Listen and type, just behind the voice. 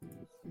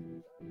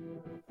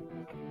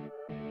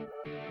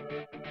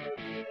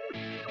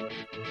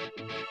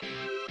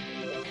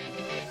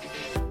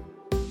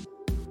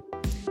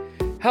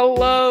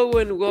Hello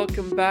and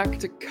welcome back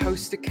to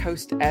Coast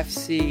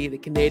FC, the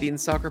Canadian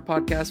soccer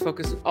podcast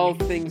focused on all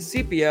things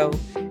CPL,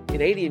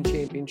 Canadian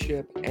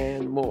Championship,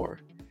 and more.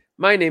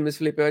 My name is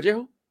Felipe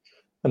Vallejo.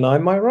 And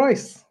I'm Mike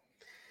Rice.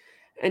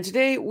 And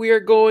today we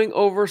are going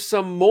over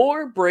some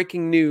more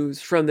breaking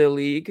news from the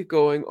league,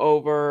 going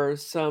over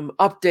some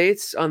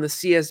updates on the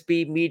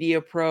CSB Media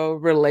Pro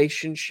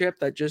relationship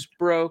that just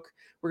broke.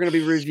 We're going to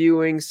be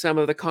reviewing some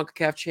of the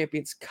CONCACAF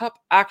Champions Cup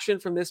action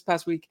from this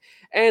past week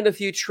and a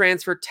few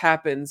transfer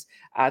tap-ins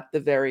at the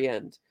very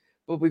end.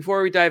 But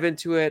before we dive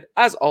into it,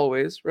 as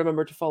always,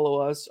 remember to follow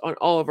us on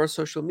all of our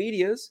social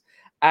medias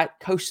at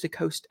Coast to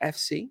Coast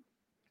FC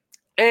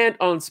and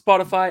on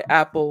Spotify,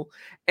 Apple,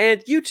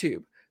 and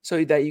YouTube,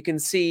 so that you can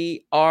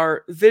see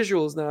our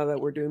visuals now that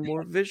we're doing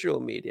more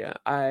visual media.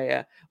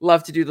 I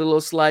love to do the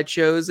little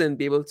slideshows and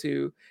be able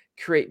to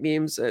create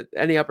memes at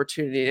any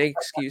opportunity. Any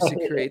excuse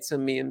to create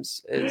some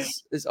memes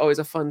is always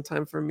a fun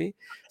time for me.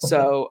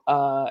 So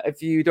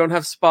if you don't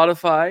have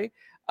Spotify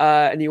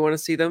and you want to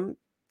see them,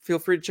 feel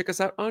free to check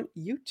us out on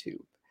YouTube.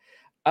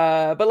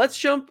 But let's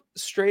jump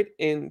straight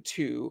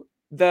into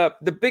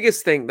the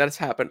biggest thing that has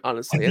happened,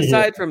 honestly,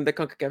 aside from the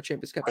CONCACAF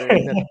Champions Cup and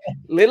everything that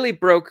literally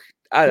broke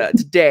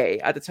today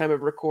at the time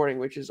of recording,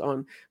 which is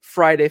on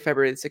Friday,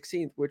 February the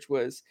 16th, which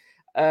was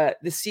the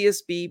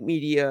CSB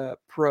Media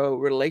Pro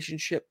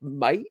relationship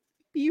might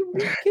be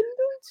rekindled.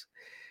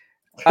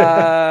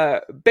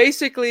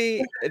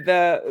 Basically,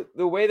 the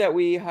way that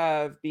we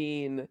have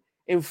been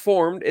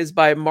informed is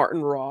by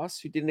Martin Ross,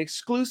 who did an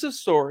exclusive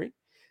story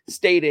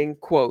stating,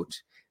 quote,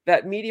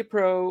 that Media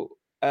Pro's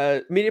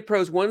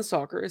One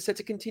Soccer is set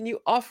to continue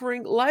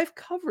offering live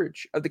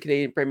coverage of the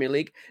Canadian Premier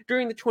League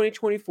during the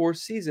 2024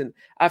 season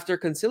after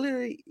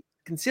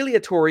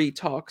conciliatory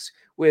talks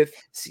with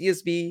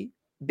CSB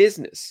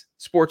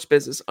Sports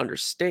Business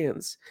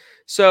understands.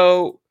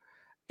 So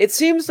it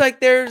seems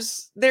like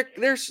there's they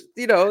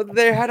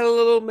had a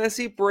little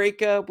messy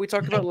breakup. We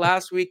talked about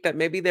last week that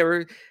maybe they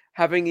were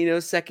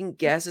having second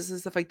guesses and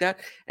stuff like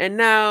that, and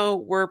now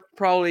we're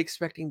probably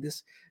expecting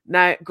this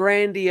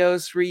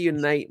grandiose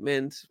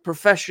reunitement,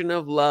 profession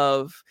of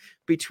love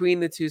between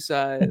the two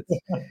sides.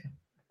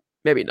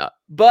 Maybe not,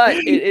 but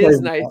it is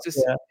nice to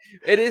see.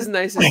 It is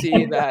nice to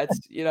see that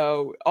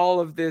all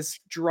of this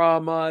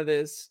drama,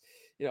 this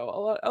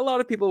a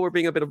lot of people were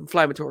being a bit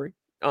inflammatory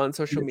on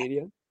social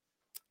media.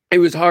 It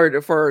was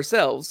hard for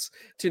ourselves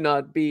to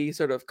not be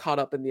sort of caught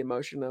up in the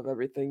emotion of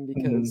everything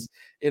because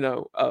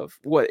of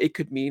what it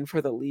could mean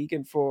for the league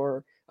and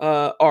for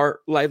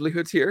our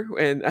livelihoods here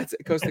and that's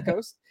coast to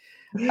coast.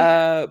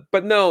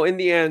 But no, in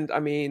the end, I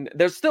mean,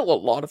 there's still a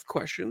lot of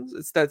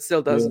questions. That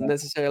still doesn't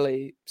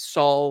necessarily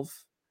solve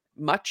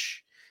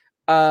much.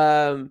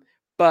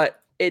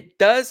 But it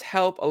does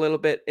help a little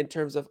bit in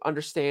terms of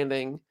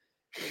understanding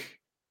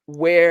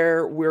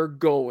where we're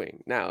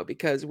going now,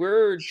 because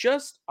we're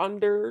just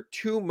under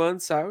 2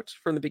 months out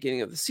from the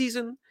beginning of the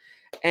season,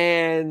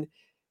 and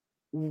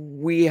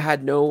we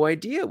had no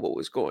idea what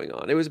was going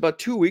on. It was about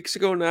 2 weeks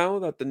ago now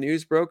that the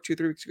news broke,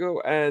 2-3 weeks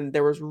ago, and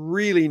there was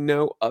really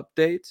no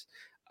update.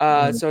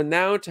 So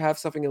now to have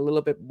something a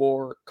little bit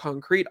more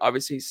concrete,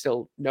 obviously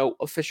still no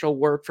official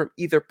word from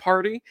either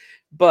party,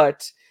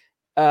 but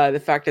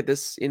the fact that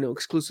this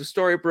exclusive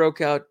story broke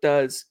out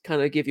does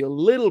kind of give you a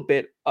little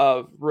bit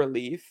of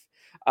relief.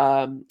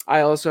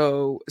 I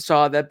also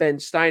saw that Ben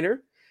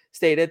Steiner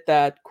stated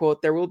that,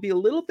 quote, there will be a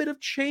little bit of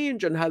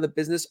change on how the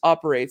business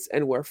operates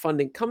and where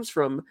funding comes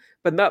from,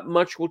 but not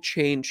much will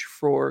change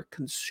for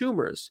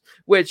consumers,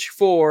 which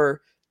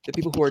for the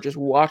people who are just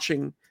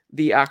watching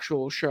the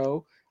actual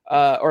show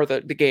or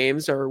the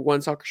games or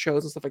One Soccer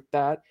shows and stuff like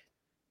that,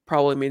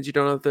 probably means you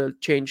don't have to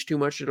change too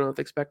much. You don't have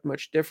to expect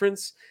much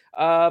difference.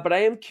 But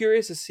I am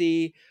curious to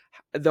see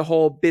the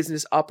whole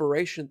business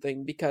operation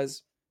thing,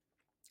 because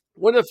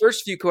one of the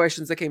first few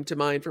questions that came to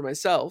mind for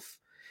myself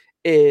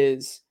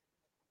is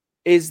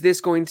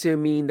this going to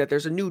mean that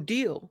there's a new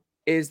deal?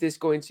 Is this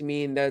going to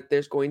mean that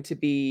there's going to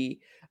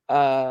be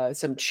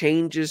some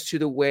changes to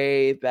the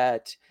way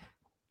that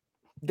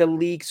the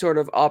league sort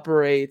of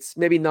operates?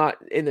 Maybe not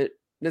in the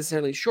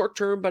necessarily short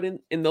term, but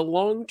in the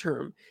long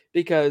term,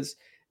 because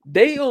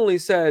they only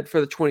said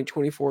for the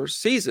 2024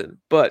 season,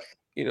 but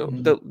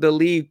the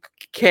league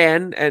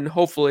can and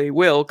hopefully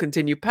will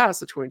continue past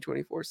the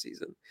 2024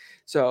 season.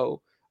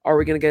 So are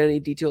we going to get any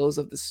details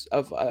of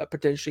a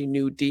potentially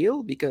new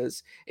deal?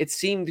 Because it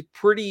seemed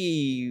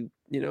pretty,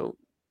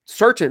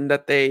 certain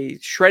that they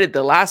shredded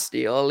the last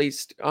deal, at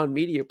least on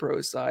Media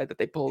Pro's side, that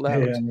they pulled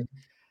out. Yeah.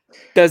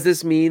 Does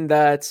this mean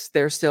that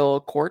there's still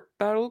a court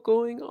battle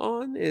going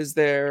on? Did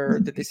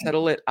they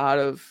settle it out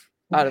of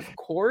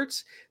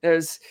court?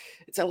 It's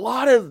a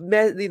lot of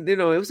it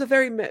was a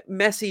very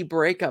messy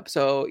breakup.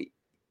 So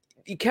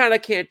you kind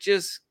of can't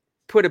just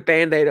put a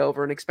Band-Aid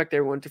over and expect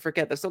everyone to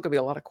forget. There's still going to be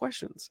a lot of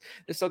questions.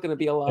 There's still going to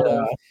be a lot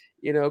of,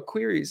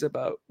 queries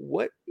about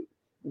what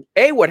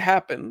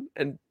happened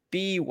and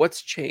B,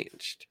 what's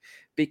changed,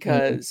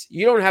 because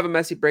you don't have a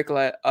messy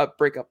breakup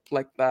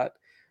like that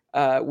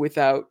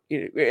without,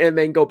 and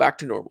then go back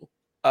to normal.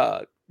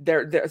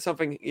 there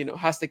something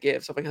has to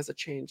give, something has to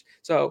change.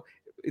 So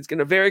it's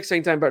gonna very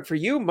exciting time. But for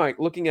you, Mike,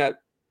 looking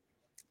at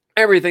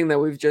everything that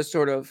we've just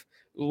sort of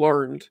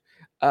learned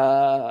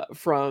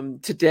from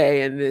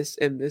today in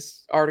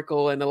this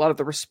article and a lot of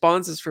the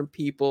responses from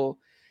people,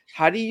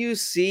 how do you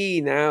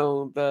see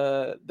now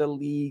the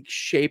league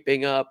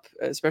shaping up,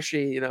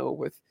 especially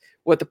with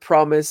what the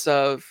promise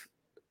of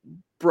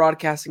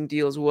broadcasting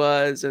deals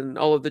was and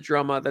all of the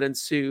drama that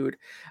ensued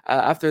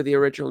after the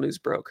original news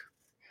broke?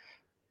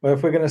 Well,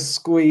 if we're going to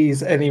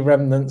squeeze any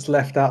remnants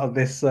left out of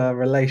this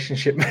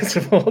relationship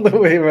metaphor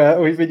that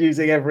we've been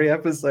using every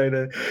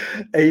episode,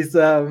 is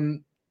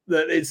that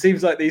it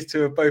seems like these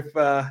two have both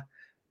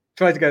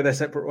tried to go their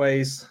separate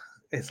ways.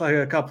 It's like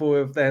a couple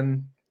have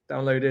then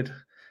downloaded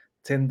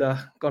Tinder,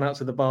 gone out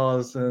to the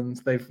bars, and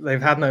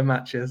they've had no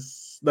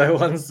matches. No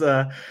one's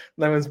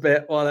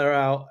bit while they're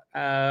out,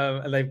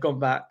 and they've gone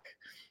back,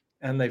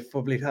 and they've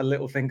probably had a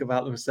little think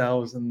about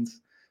themselves. And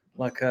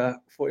like a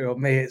 40-year-old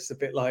me, it's a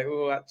bit like,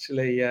 oh,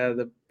 actually,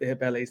 the beer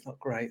belly's not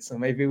great, so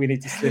maybe we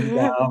need to slim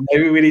down.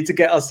 Maybe we need to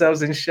get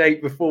ourselves in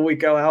shape before we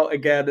go out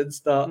again and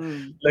start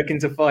looking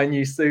to find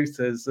new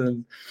suitors.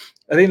 And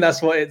I think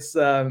that's what it's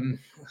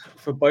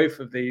for both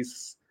of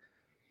these.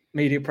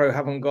 Media Pro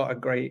haven't got a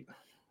great.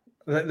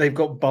 They've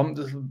got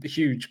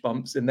huge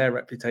bumps in their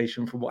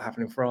reputation from what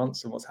happened in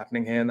France and what's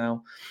happening here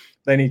now.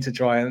 They need to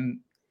try and,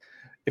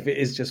 if it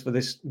is just for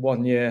this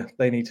 1 year,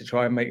 they need to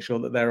try and make sure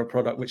that they're a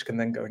product which can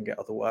then go and get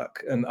other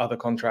work and other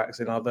contracts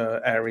in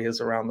other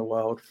areas around the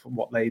world from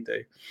what they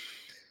do.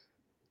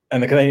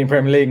 And the Canadian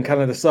Premier League and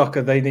Canada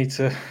Soccer, they need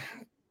to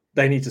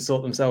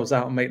sort themselves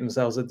out and make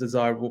themselves a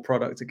desirable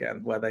product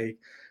again, where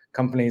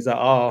companies that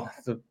are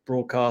the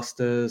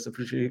broadcasters,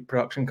 the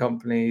production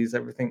companies,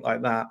 everything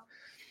like that,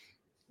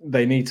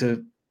 they need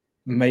to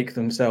make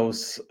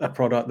themselves a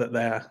product that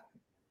they're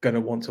going to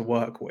want to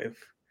work with.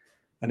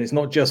 And it's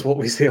not just what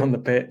we see on the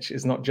pitch.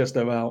 It's not just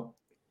about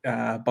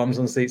bums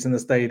on seats in the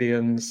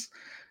stadiums.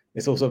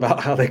 It's also about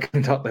how they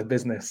conduct their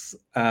business.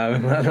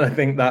 And I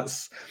think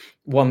that's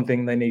one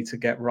thing they need to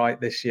get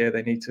right this year.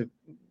 They need to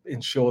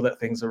ensure that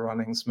things are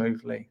running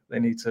smoothly.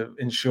 They need to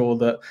ensure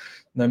that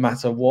no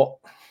matter what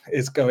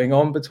is going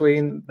on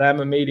between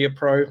them and Media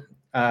Pro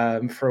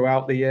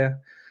throughout the year,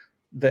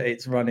 that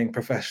it's running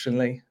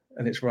professionally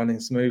and it's running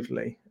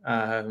smoothly.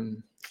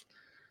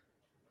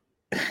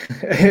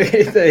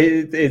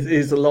 It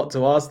is a lot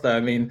to ask, though. I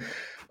mean,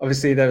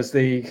 obviously there was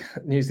the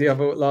news the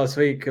other last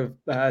week of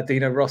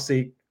Dino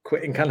Rossi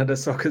quitting Canada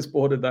Soccer's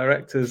board of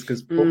directors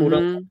because football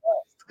doesn't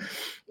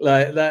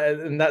like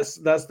that, and that's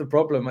the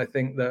problem. I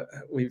think that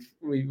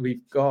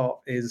we've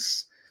got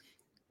is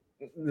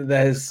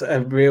there's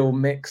a real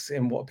mix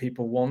in what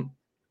people want,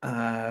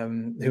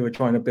 who are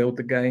trying to build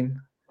the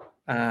game,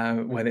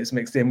 when it's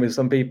mixed in with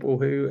some people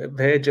who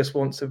here just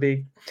want to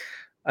be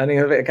earning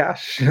a bit of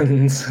cash.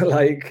 And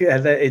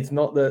it's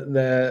not that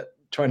they're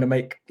trying to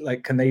make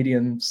like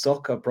Canadian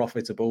soccer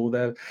profitable.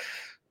 They're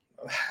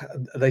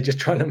just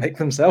trying to make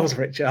themselves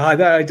richer.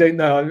 I don't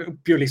know. I'm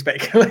purely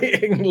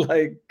speculating.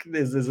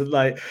 This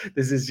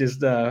is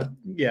just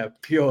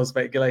pure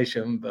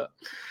speculation. But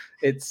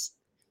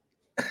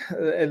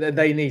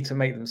they need to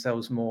make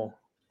themselves more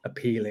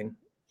appealing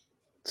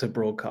to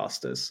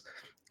broadcasters,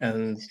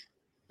 and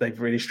they've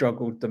really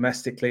struggled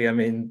domestically. I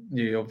mean,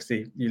 you've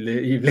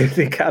lived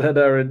in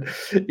Canada and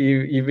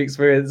you've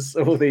experienced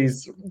all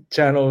these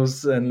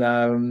channels and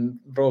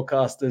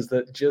broadcasters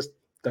that just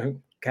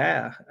don't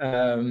care.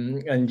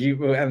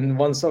 And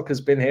One Soccer's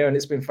been here and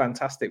it's been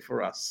fantastic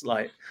for us,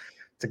 like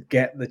to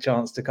get the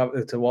chance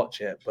to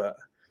watch it. But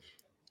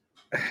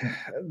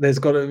there's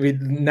got to be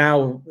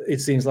now.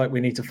 It seems like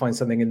we need to find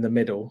something in the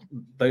middle.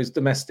 Those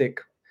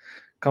domestic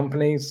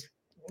companies,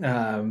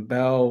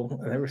 Bell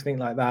and everything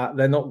like that,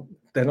 they're not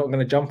going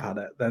to jump at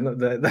it.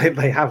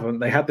 They haven't.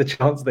 They had the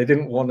chance. They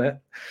didn't want it.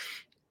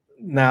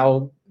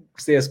 Now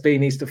CSB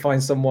needs to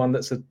find someone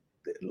that's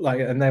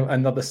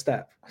another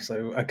step.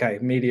 So, okay,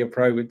 Media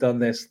Pro, we've done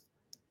this.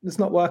 It's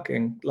not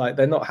working. Like,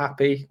 they're not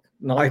happy.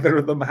 Neither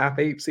of them are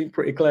happy. It seemed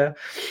pretty clear.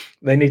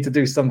 They need to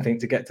do something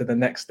to get to the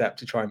next step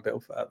to try and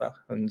build further.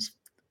 And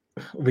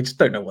we just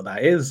don't know what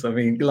that is. I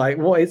mean, like,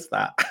 what is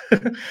that?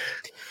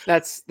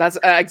 That's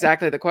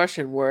exactly the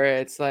question, where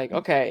it's like,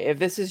 okay, if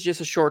this is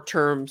just a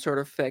short-term sort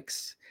of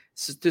fix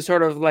to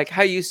sort of like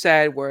how you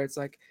said, where it's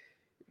like,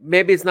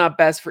 maybe it's not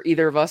best for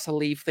either of us to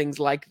leave things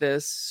like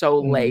this so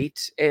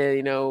late,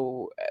 and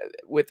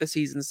with the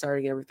season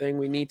starting, everything,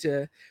 we need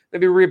to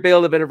maybe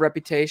rebuild a bit of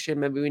reputation.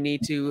 Maybe we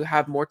need to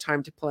have more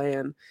time to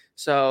plan.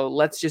 So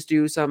let's just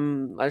do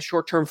some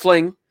short-term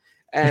fling,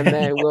 and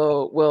then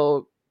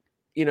we'll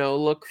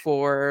look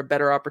for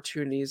better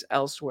opportunities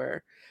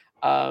elsewhere.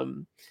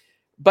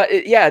 But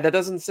that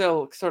doesn't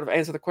still sort of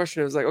answer the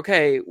question. It was like,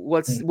 okay,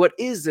 what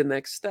is the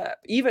next step?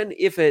 Even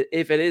if it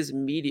is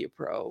Media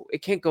Pro,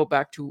 it can't go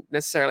back to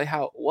necessarily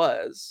how it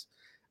was.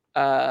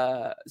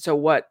 So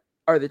what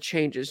are the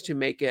changes to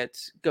make it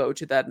go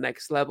to that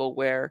next level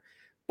where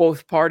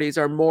both parties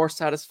are more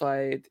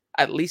satisfied,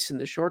 at least in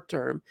the short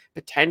term,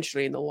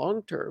 potentially in the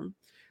long term?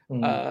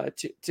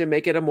 to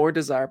make it a more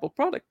desirable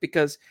product.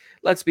 Because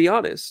let's be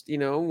honest,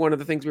 one of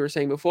the things we were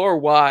saying before,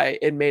 why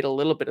it made a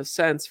little bit of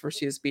sense for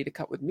CSB to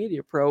cut with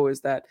Media Pro,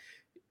 is that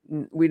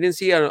we didn't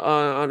see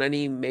on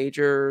any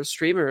major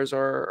streamers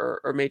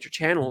or major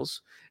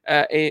channels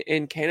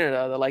in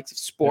Canada, the likes of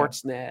Yeah.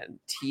 Sportsnet and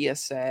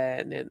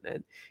TSN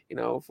and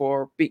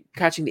for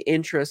catching the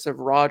interest of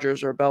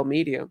Rogers or Bell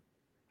Media.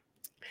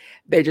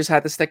 They just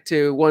had to stick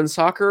to One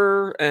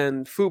Soccer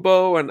and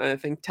Fubo, and I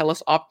think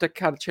Telus Optic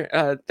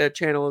had their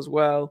channel as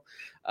well,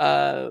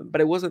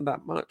 but it wasn't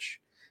that much.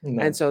 And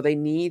No. so they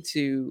need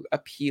to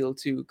appeal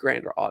to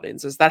grander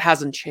audiences. That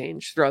hasn't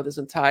changed throughout this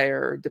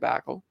entire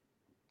debacle.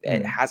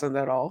 It Mm. hasn't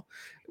at all.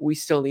 We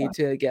still need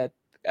to get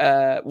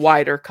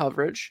wider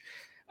coverage.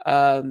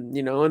 And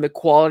the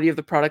quality of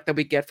the product that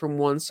we get from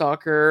One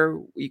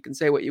Soccer, you can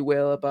say what you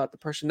will about the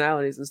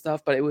personalities and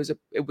stuff, but it was a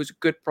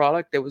good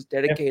product. It was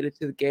Yeah. dedicated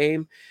to the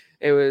game.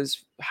 It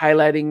was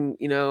highlighting,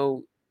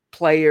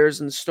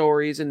 players and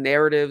stories and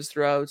narratives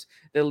throughout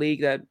the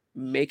league that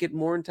make it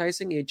more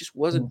enticing. It just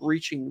wasn't Mm.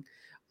 reaching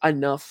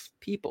enough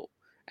people.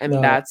 And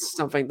No. that's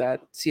something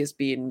that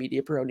CSB and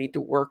Media Pro need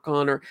to work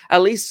on, or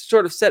at least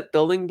sort of set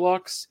building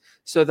blocks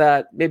so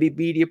that maybe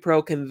Media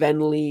Pro can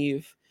then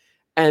leave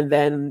and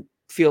then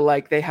feel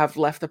like they have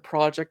left a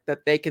project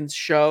that they can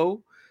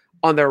show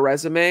on their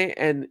resume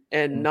and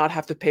Mm. not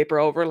have to paper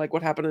over like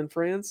what happened in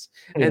France.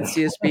 And Yeah.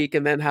 CSB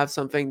can then have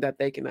something that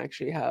they can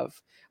actually have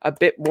a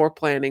bit more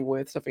planning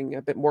with, something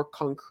a bit more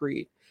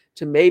concrete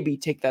to maybe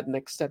take that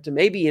next step, to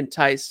maybe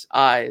entice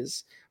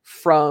eyes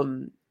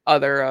from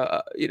other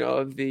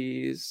of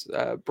these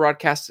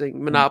broadcasting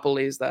Mm.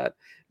 monopolies that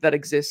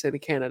exist in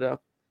Canada.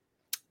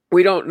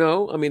 We don't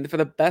know. I mean, for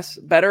the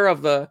better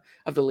of the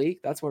league,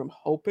 that's what I'm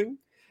hoping.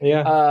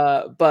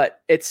 Yeah.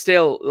 But it's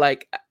still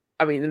like,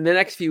 I mean, in the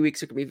next few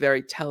weeks, it could be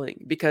very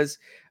telling, because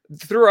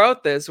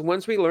throughout this,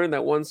 once we learned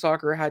that One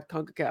Soccer had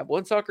CONCACAF,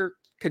 One Soccer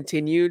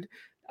continued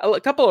a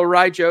couple of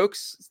wry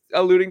jokes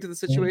alluding to the Mm.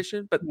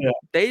 situation, but Yeah.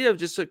 they have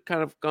just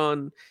kind of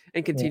gone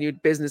and Yeah.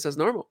 continued business as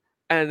normal.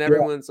 And Yeah.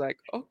 everyone's like,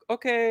 oh,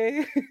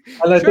 okay,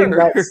 And I think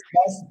sure.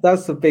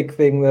 that's the big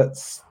thing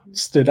that's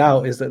stood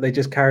out, is that they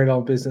just carried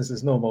on business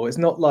as normal. It's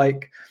not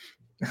like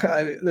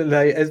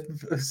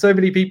so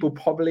many people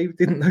probably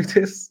didn't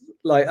notice,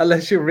 like,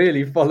 unless you're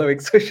really following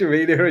social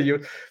media or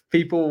you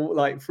people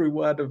like through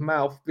word of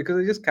mouth, because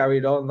they just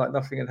carried on like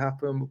nothing had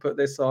happened. We'll put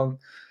this on,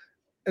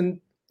 and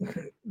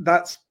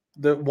that's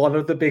one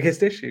of the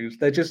biggest issues.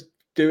 They're just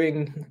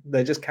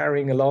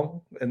carrying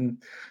along, and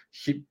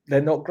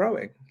they're not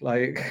growing.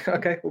 Like,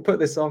 okay, we'll put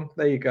this on,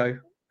 there you go.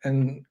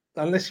 And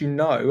unless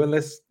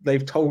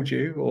they've told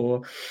you,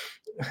 or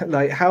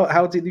like,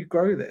 how did you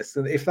grow this?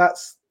 And if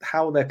that's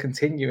how they're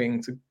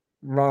continuing to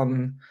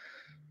run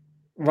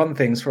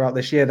things throughout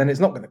this year, then it's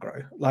not going to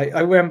grow. Like,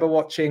 I remember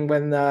watching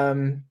when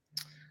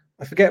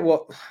I forget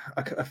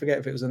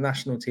if it was a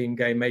national team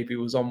game, maybe it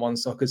was on One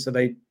Soccer, so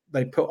they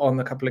put on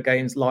a couple of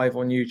games live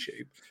on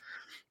YouTube,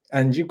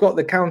 and you've got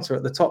the counter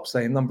at the top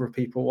saying number of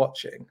people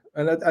watching,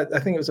 and I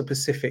think it was a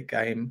Pacific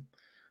game,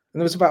 and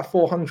there was about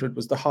 400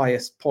 was the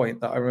highest point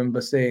that I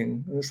remember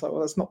seeing, and it's like,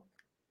 well,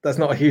 that's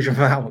not a huge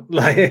amount.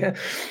 Like,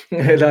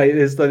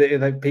 there's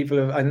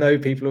people. I know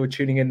people who were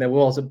tuning in. There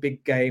was a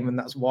big game, and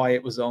that's why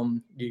it was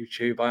on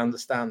YouTube. I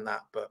understand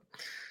that, but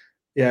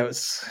yeah,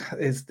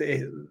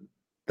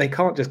 they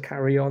can't just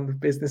carry on with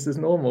business as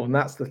normal, and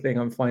that's the thing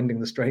I'm finding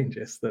the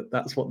strangest.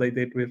 That's what they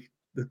did with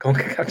the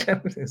CONCACAF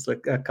Champions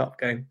League Cup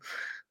game.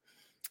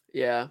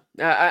 Yeah,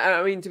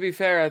 I mean, to be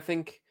fair, I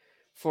think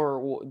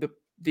for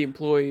the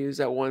employees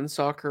at One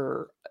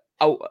Soccer,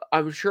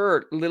 I'm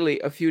sure literally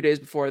a few days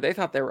before they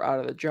thought they were out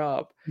of the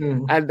job,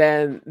 Mm. and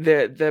then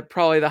the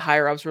probably the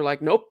higher ups were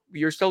like, "Nope,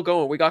 you're still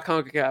going. We got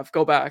CONCACAF.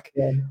 Go back."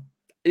 Yeah.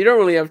 You don't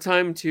really have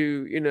time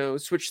to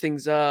switch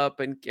things up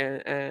and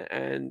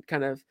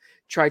kind of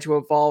try to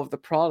evolve the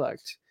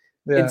product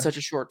in Yeah. such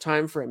a short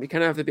time frame. You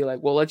kind of have to be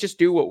like, well, let's just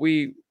do what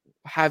we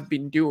have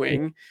been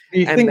doing, Do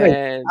you and think they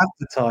then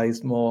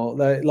advertised more?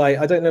 Like,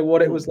 I don't know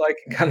what it was like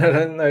in Canada.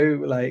 I don't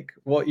know, like,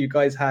 what you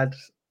guys had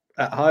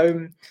at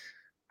home,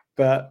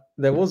 but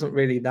there wasn't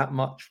really that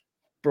much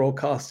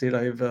broadcasted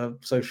over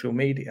social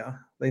media.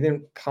 They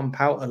didn't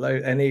pump out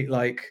any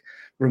like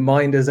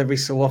reminders every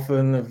so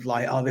often of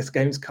like, oh, this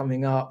game's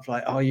coming up,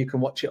 like, oh, you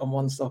can watch it on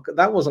One Soccer.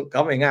 That wasn't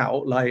coming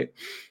out. Like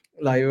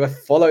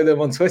follow them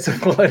on Twitter,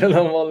 follow them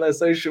on their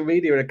social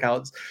media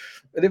accounts.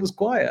 But it was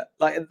quiet.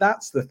 Like, and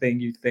that's the thing.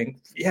 You think,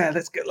 yeah,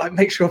 let's get, like,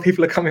 make sure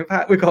people are coming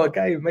back. We got a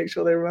game. Make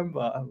sure they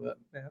remember. But,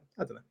 yeah,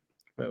 I don't know.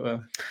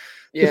 But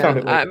just found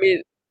yeah, it weird. I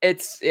mean,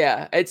 it's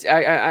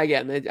I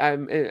again,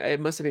 it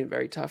must have been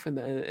very tough in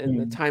the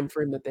Mm. time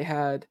frame that they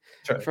had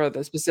True. for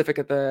the specific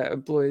at the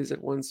employees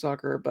at One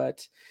Soccer.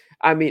 But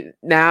I mean,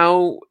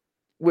 now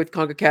with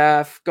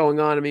CONCACAF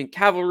going on, I mean,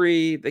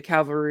 the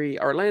Cavalry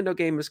Orlando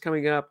game is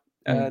coming up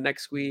Mm.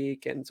 next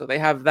week, and so they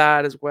have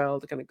that as well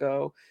to kind of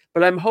go.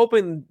 But I'm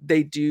hoping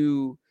they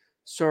do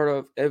sort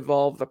of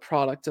evolve the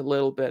product a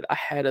little bit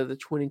ahead of the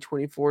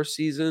 2024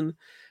 season.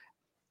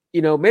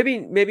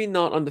 maybe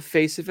not on the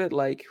face of it,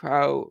 like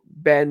how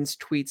Ben's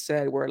tweet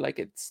said, where like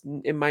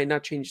it might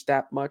not change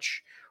that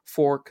much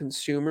for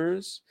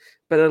consumers,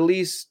 but at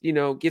least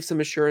give some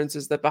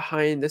assurances that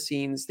behind the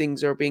scenes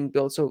things are being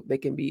built so they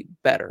can be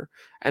better,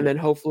 and then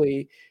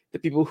hopefully the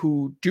people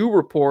who do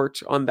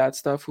report on that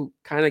stuff, who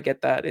kind of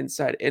get that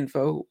inside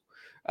info,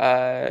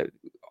 uh,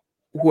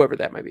 whoever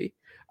that might be,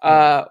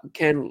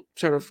 can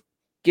sort of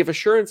give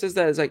assurances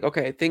that it's like,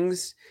 okay,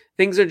 things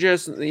are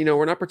just,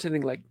 we're not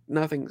pretending like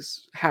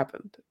nothing's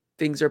happened.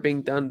 Things are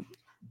being done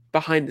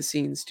behind the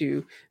scenes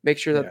to make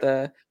sure that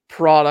the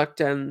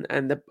product and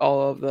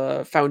all of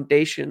the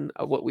foundation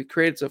of what we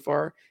created so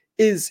far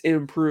is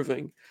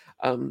improving.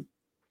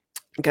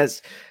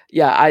 Because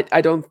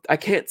I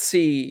can't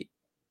see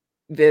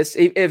this,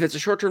 if it's a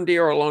short-term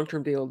deal or a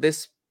long-term deal,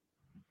 this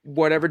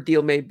whatever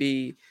deal may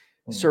be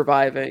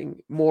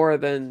surviving more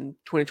than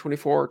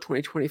 2024 or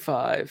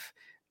 2025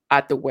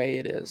 at the way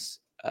it is.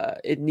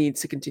 It needs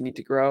to continue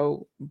to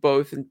grow,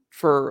 both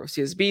for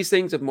CSB's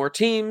things with more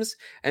teams,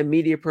 and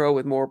Media Pro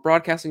with more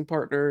broadcasting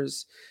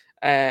partners,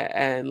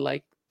 and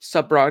like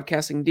sub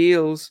broadcasting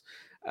deals,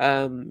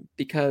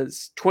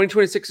 because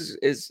 2026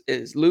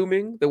 is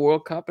looming, the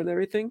World Cup and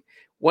everything.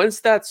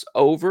 Once that's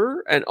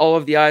over and all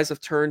of the eyes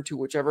have turned to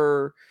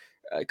whichever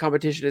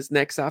competition is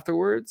next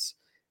afterwards,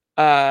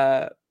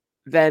 uh,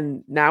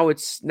 then now we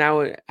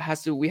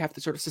have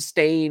to sort of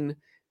sustain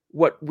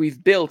what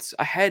we've built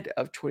ahead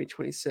of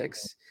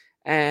 2026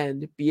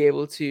 and be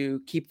able to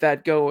keep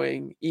that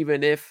going,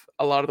 even if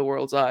a lot of the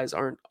world's eyes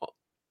aren't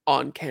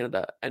on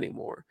Canada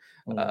anymore.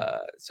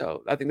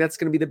 So I think that's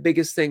going to be the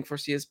biggest thing for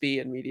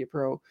CSB and Media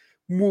Pro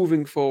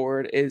moving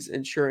forward, is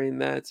ensuring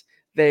that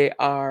they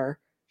are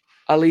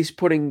at least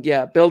putting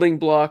building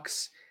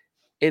blocks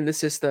in the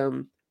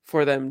system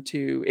for them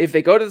to, if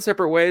they go to the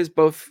separate ways,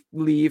 both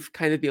leave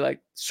kind of be like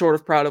sort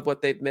of proud of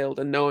what they've built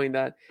and knowing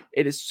that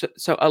it is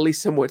so at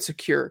least somewhat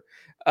secure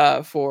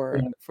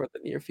for the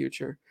near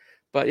future.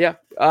 But yeah,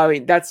 I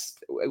mean,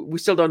 we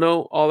still don't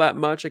know all that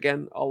much.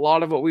 Again, a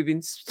lot of what we've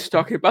been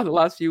talking about the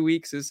last few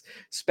weeks is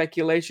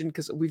speculation,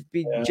 because we've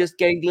been just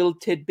getting little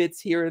tidbits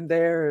here and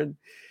there,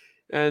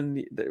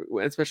 and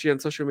especially on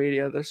social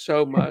media, there's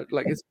so much,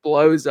 like it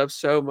blows up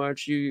so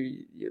much.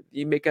 You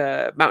make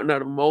a mountain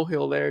out of a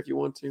molehill there if you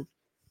want to.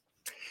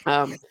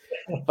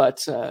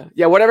 But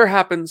whatever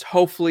happens,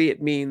 hopefully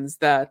it means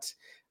that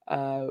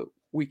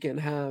we can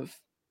have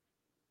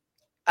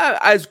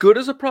as good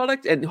as a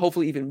product, and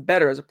hopefully even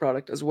better as a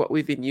product, as what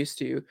we've been used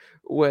to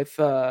with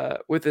the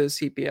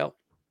CPL.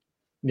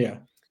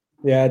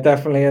 Yeah,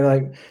 definitely. And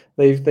like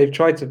they've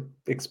tried to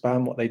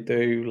expand what they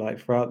do. Like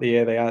throughout the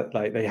year,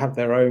 they have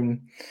their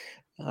own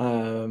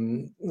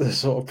the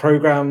sort of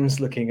programs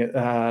looking at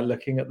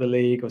the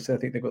league. Also, I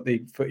think they've got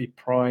the Footy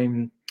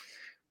Prime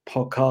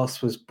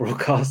podcast was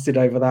broadcasted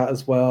over that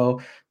as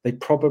well. They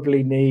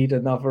probably need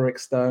another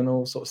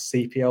external sort of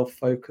CPL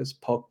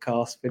focused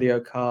podcast, video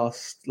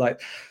cast.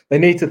 Like they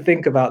need to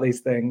think about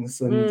these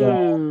things. And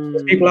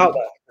there's people out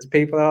there. There's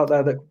people out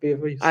there that could be of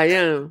use. I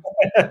am.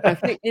 I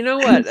think, you know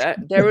what?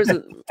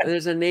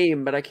 There's a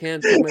name, but I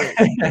can't put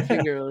my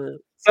finger on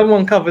it.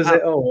 Someone covers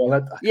it all. I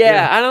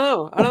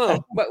don't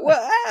know. But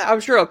I'm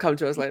sure it'll come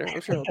to us later.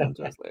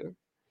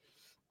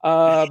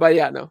 But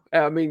yeah, no.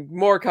 I mean,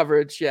 more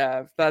coverage.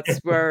 Yeah, that's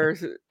where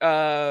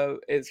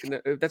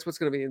that's what's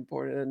gonna be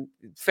important. And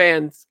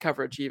fans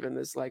coverage even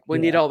is like, we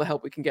need all the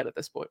help we can get at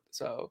this point.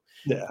 So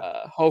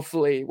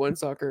hopefully, when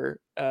soccer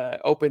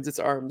opens its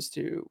arms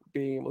to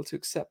being able to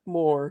accept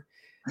more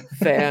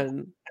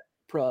fan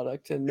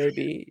product, and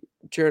maybe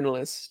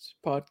journalists,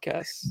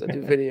 podcasts that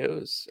do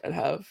videos and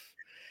have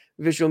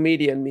visual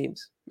media and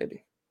memes,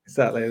 maybe.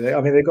 Exactly.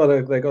 I mean, they got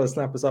to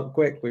snap us up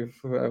quick. We're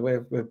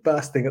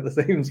bursting at the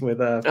seams with.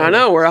 I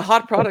know we're a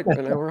hot product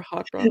right now. We're a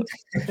hot product.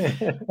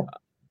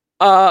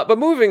 But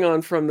moving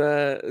on from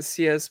the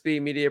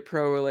CSB Media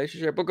Pro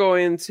relationship, we'll go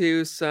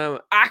into some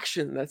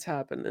action that's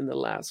happened in the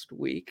last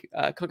week.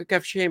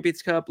 CONCACAF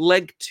Champions Cup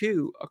Leg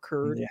 2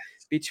 occurred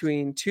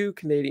between two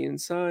Canadian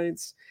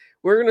sides.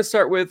 We're going to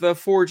start with the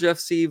Forge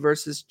FC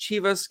versus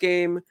Chivas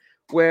game,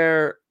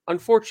 where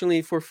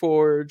unfortunately for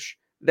Forge,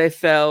 they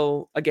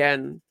fell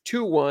again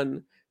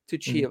 2-1 to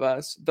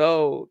Chivas,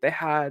 though they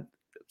had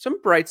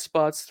some bright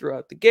spots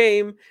throughout the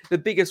game. The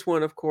biggest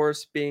one, of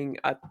course, being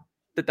at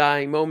the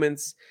dying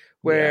moments,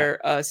 where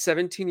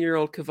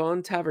 17-year-old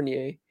Kevon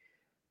Tavernier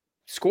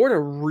scored a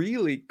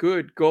really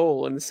good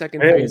goal in the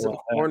second phase of the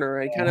corner,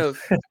 and kind of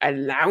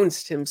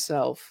announced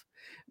himself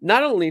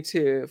not only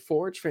to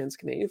Forge fans,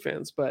 Canadian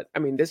fans, but I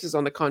mean, this is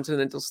on the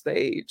continental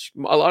stage.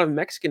 A lot of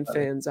Mexican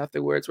fans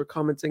afterwards were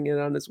commenting it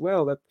on as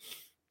well, that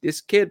this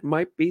kid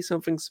might be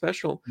something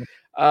special.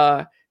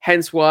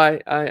 Hence why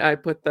I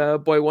put the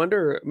Boy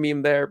Wonder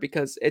meme there,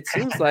 because it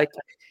seems like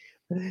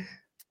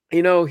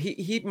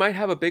he might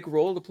have a big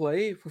role to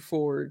play for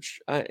Forge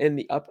in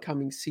the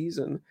upcoming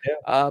season.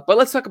 But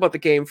let's talk about the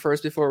game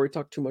first before we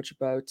talk too much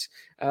about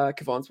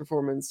Kevon's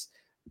performance.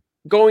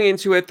 going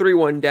into a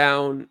 3-1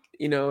 down,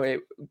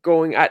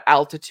 going at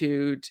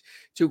altitude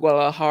to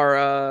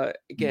Guadalajara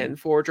again.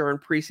 Forge are in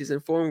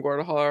preseason form.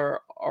 Guadalajara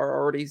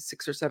are already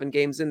 6 or 7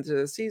 games into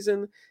the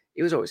season.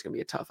 It was always going to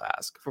be a tough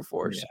ask for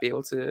Forge to be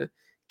able to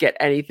get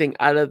anything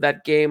out of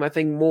that game. I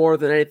think more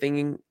than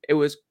anything, it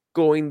was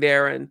going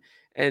there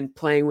and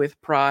playing with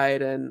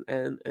pride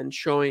and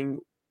showing,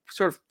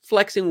 sort of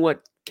flexing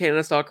what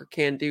Canada soccer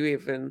can do,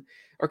 even,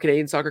 or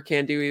Canadian soccer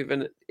can do,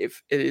 even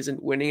if it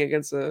isn't winning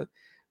against a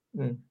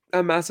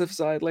massive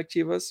side like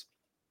Chivas.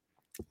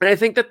 And I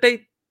think that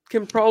they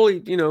can probably,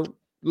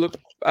 look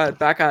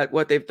back at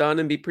what they've done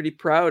and be pretty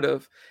proud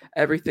of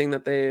everything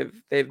that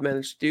they've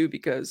managed to do,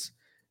 because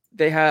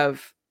they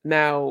have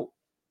now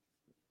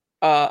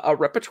a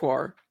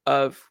repertoire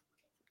of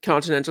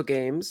continental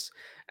games,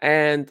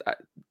 and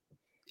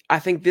I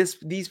think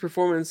these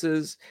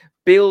performances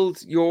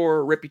build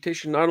your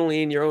reputation not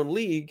only in your own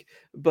league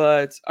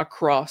but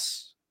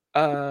across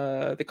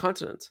the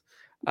continent.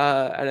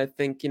 And I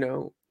think,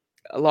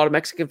 a lot of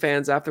Mexican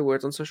fans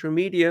afterwards on social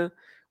media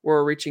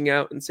were reaching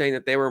out and saying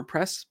that they were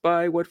impressed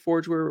by what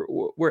Forge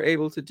were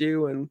able to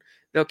do, and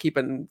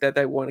that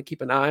they want to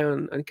keep an eye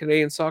on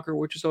Canadian soccer,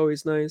 which is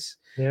always nice.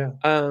 Yeah.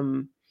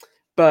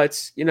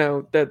 But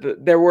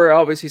there were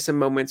obviously some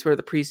moments where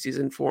the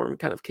preseason form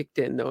kind of kicked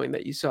in, knowing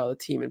that you saw the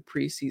team in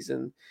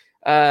preseason.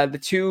 The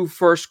 2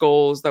 first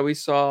goals that we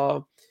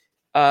saw,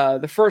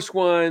 the first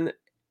one,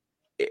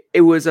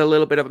 it was a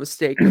little bit of a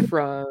mistake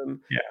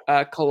from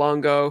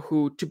Kalongo,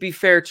 who, to be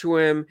fair to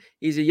him,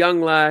 he's a young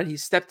lad. He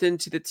stepped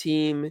into the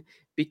team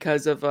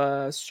because of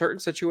a certain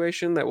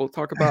situation that we'll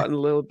talk about in a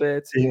little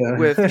bit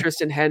with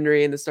Tristan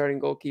Henry and the starting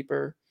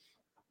goalkeeper.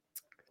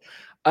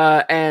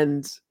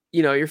 And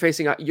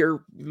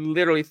you're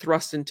literally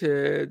thrust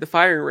into the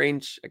firing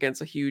range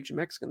against a huge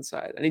Mexican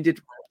side, and he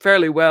did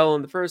fairly well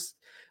in the first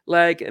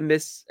leg, and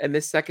this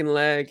second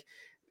leg,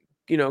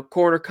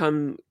 corner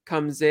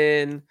comes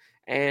in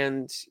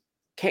and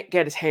can't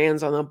get his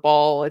hands on the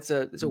ball. It's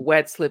a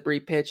wet, slippery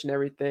pitch and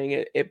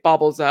everything. It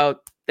bobbles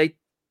out. They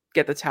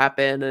get the tap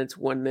in, and it's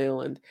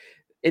 1-0. And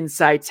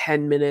inside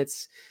 10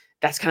 minutes,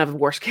 that's kind of the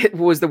worst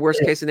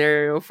case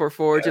scenario for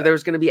Forge. If there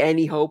was going to be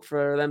any hope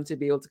for them to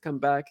be able to come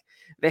back,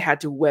 they had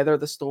to weather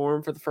the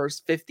storm for the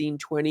first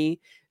 15-20,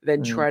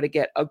 then try to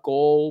get a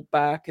goal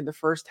back in the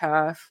first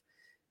half,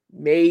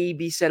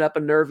 maybe set up a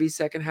nervy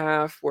second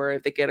half where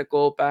if they get a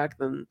goal back,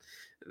 then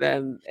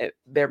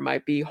there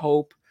might be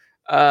hope.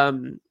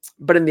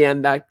 But in the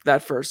end,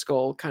 that first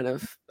goal kind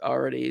of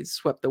already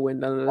swept the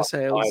wind under the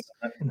sails.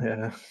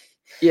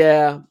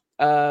 Yeah.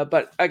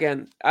 But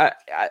again,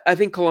 I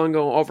think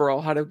Kalongo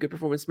overall had a good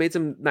performance, made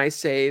some nice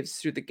saves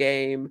through the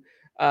game.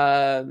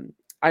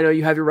 I know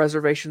you have your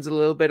reservations a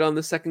little bit on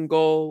the second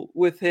goal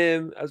with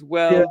him as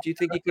well. Yeah, do you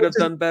think he could have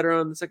done better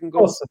on the second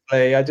goal?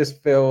 Possibly. I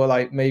just feel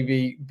like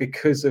maybe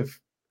because of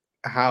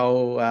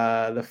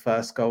how the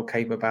first goal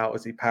came about,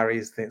 as he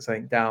parries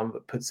something down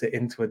but puts it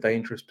into a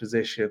dangerous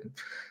position.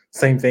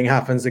 Same thing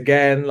happens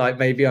again. Like,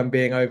 maybe I'm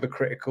being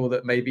overcritical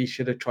that maybe he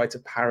should have tried to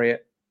parry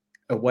it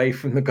away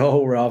from the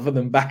goal rather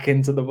than back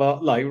into the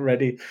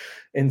ready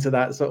into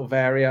that sort of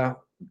area.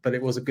 But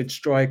it was a good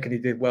strike, and he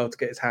did well to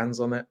get his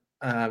hands on it,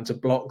 to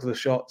block the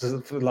shot.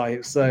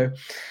 So,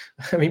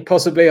 I mean,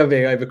 possibly I'm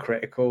being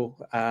overcritical.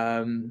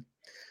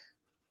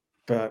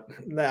 But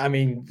I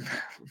mean,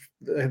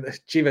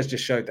 Chivas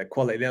just showed their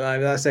quality.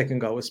 Like, that second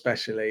goal,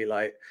 especially,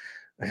 like,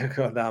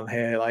 down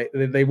here, like,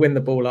 they win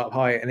the ball up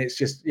high, and it's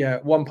just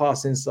one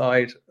pass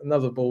inside,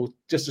 another ball,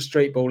 just a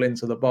straight ball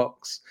into the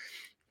box.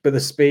 But the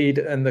speed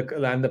and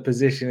the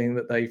positioning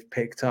that they've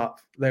picked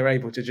up, they're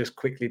able to just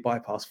quickly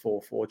bypass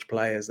 4 Forge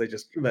players. They're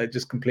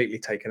just completely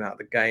taken out of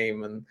the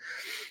game. And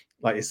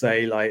like you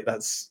say, like,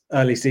 that's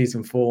early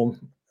season form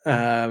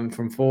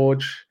from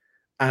Forge,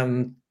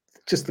 and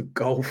just the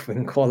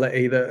golfing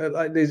quality that,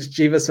 like, these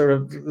Chivas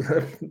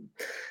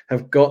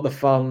have got the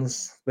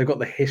funds, they've got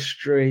the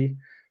history.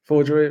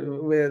 Forge,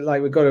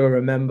 we've got to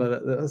remember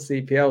that the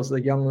CPL is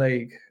the young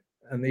league,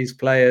 and these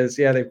players,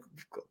 they've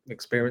got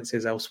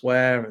experiences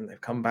elsewhere, and they've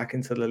come back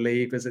into the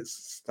league as it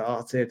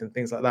started and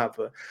things like that.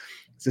 But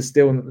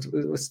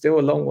we're still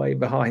a long way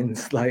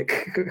behind,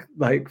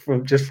 like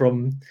from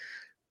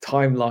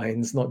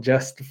timelines, not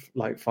just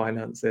like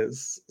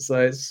finances.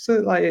 So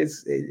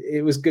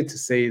it was good to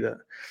see that.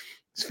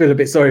 Just feel a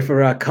bit sorry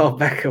for Carl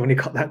Becker when he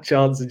got that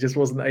chance and just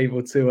wasn't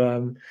able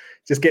to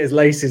just get his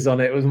laces on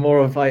it. It was more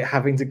of like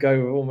having to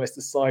go with almost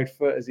a side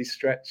foot as he's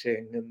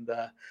stretching. And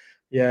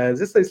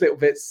just those little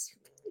bits.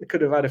 They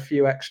could have had a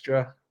few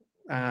extra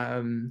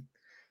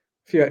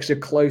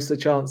closer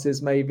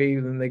chances maybe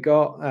than they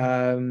got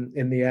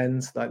in the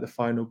end. Like the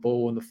final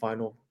ball and the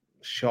final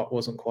shot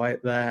wasn't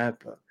quite there.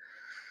 But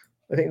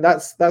I think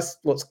that's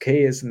what's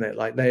key, isn't it?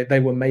 Like, they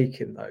were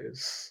making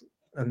those,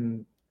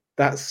 and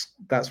that's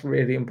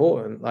really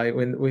important. Like,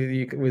 when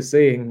we're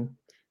seeing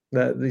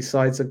that these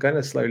sides are going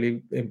to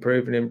slowly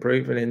improve, and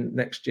in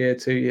next year,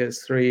 2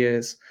 years, 3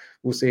 years,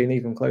 we'll see an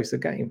even closer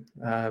game.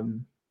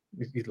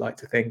 You'd like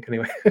to think,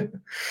 anyway.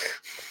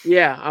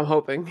 Yeah, I'm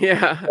hoping.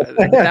 Yeah,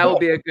 that'll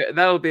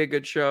be a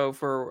good show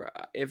for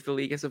if the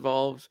league has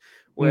evolved,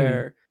 Mm,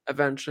 where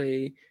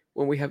eventually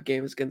when we have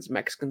games against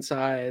Mexican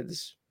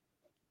sides,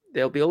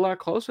 they'll be a lot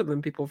closer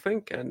than people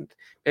think, and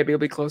maybe it'll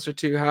be closer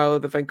to how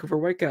the Vancouver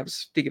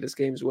Whitecaps Tigres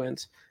games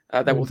went.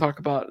 That we'll mm, talk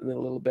about in a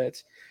little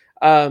bit.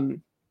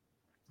 Um,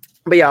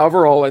 but yeah,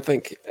 overall, I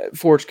think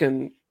Forge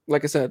can,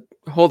 like I said,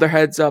 hold their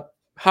heads up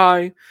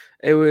high.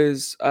 It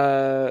was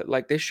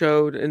like they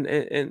showed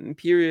in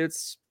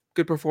periods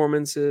good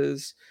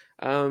performances.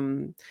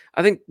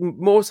 I think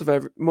most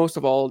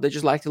of all, they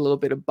just lacked a little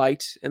bit of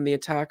bite in the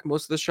attack.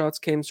 Most of the shots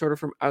came sort of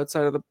from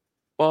outside of the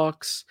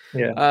box.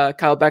 yeah.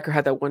 Kyle Becker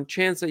had that one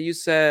chance that you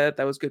said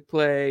that was good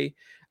play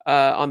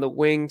on the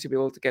wing to be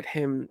able to get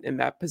him in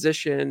that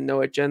position.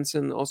 Noah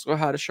Jensen also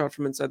had a shot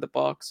from inside the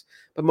box,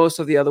 but most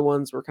of the other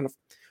ones were kind of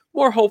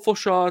more hopeful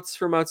shots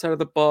from outside of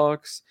the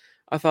box.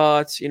 I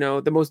thought,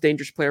 the most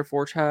dangerous player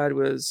Forge had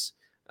was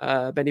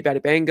Benny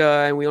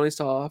Badibanga, and we only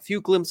saw a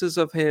few glimpses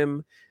of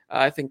him.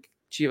 I think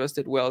Chivas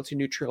did well to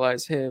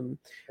neutralize him.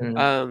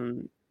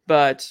 Mm,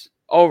 But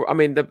I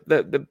mean,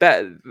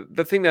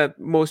 the thing that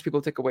most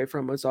people take away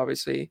from was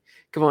obviously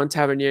Kevon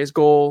Tavernier's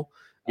goal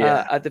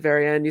yeah. at the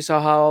very end. You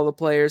saw how all the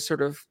players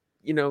sort of,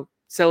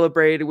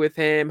 celebrated with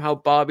him, how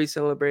Bobby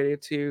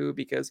celebrated too,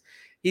 because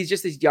he's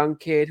just this young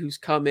kid who's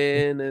come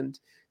in and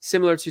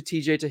similar to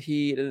TJ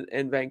Tahid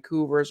and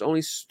Vancouver is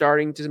only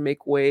starting to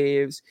make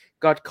waves,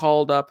 got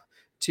called up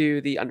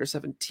to the under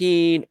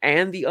 17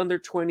 and the under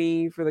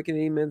 20 for the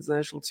Canadian men's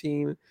national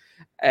team.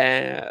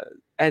 Uh,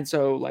 and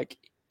so like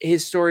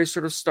his story is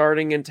sort of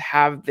starting, and to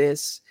have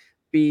this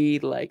be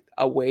like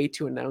a way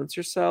to announce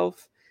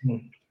yourself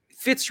Mm,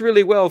 fits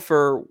really well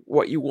for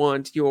what you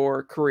want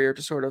your career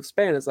to sort of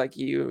span. It's like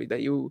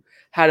you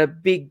had a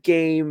big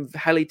game,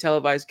 highly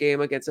televised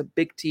game against a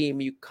big team.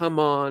 You come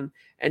on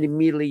and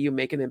immediately you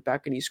make an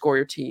impact and you score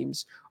your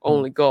team's mm,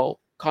 only goal.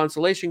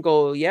 Consolation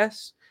goal,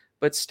 yes,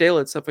 but still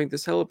it's something to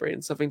celebrate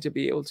and something to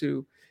be able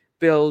to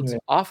build yeah.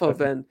 off of.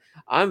 And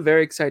I'm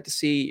very excited to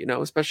see,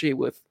 especially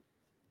with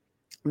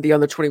the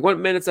under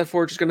 21 minutes that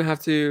Forge is going to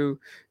have to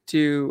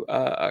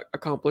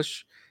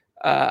accomplish.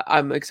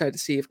 I'm excited to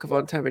see if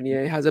Kevon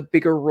Tavernier has a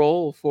bigger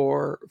role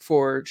for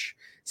Forge,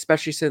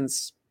 especially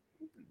since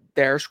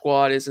their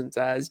squad isn't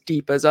as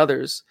deep as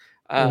others.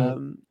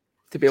 Mm,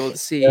 To be able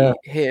to yeah.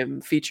 see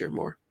him feature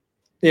more.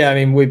 Yeah, I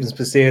mean, Weebens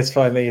Pacias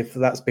finally,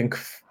 that's been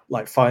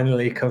like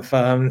finally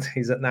confirmed.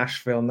 He's at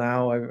Nashville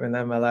now over in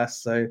MLS.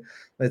 So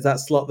there's that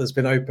slot that's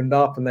been opened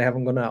up, and they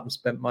haven't gone out and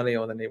spent money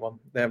on anyone.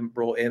 They haven't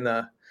brought in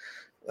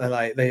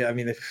I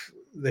mean,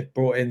 they've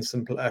brought in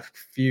a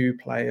few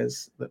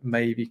players that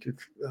maybe could.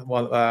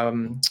 Well,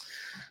 the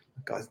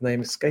guy's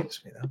name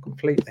escapes me now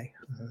completely.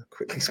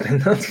 Quickly spin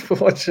that to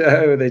watch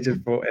who they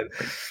just brought in.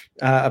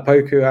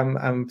 Apoku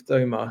and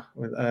Doma.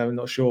 I'm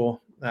not sure.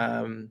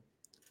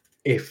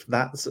 If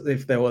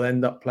they will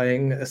end up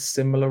playing a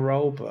similar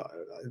role, but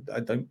I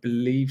don't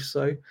believe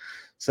so.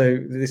 So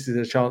this is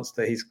a chance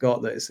that he's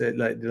got, that it's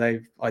like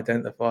they've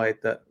identified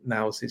that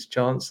now's his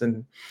chance,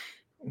 and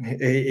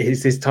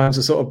it's his time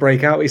to sort of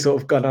break out. He's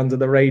sort of gone under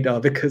the radar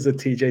because of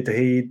TJ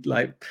Tahid,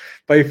 like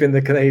both in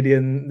the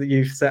Canadian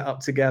youth set up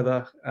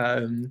together,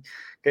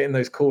 getting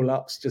those call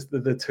ups, just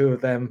the two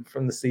of them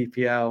from the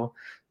CPL.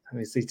 I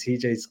mean, see,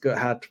 TJ's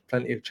had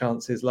plenty of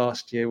chances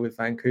last year with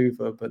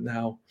Vancouver, but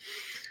now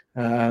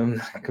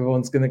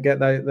Kevon's going to get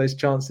those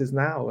chances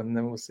now, and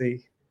then we'll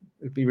see.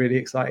 It'd be really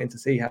exciting to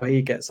see how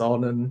he gets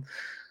on, and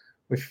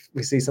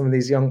we see some of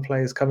these young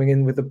players coming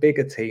in with the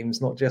bigger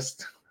teams, not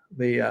just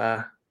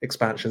the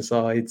expansion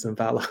sides and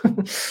Valor.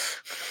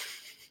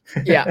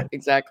 Yeah,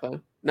 exactly.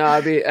 No,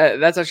 I'd be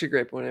that's actually a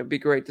great point. It'd be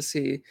great to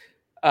see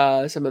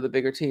some of the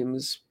bigger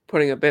teams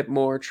putting a bit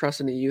more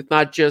trust in the youth,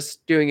 not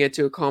just doing it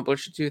to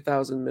accomplish the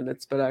 2,000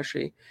 minutes, but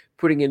actually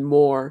putting in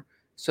more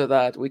so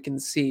that we can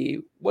see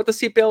what the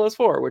CPL is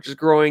for, which is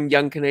growing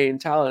young Canadian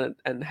talent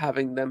and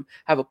having them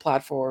have a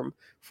platform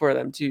for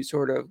them to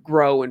sort of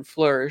grow and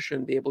flourish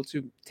and be able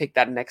to take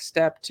that next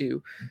step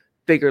to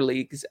bigger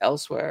leagues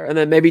elsewhere. And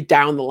then maybe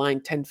down the line,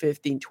 10,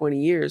 15, 20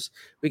 years,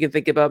 we can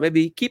think about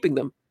maybe keeping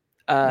them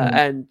Mm,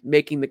 and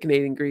making the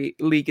Canadian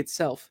League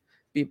itself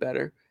be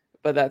better.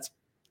 But that's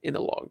in the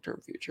long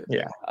term future.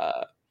 yeah.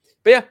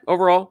 But yeah,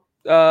 overall,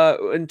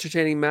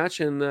 entertaining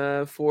match,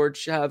 and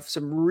Forge have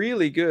some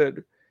really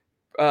good,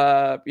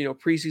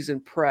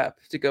 preseason prep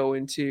to go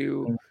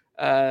into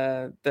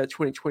Mm, the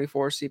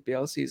 2024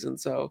 CPL season.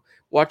 So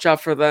watch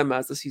out for them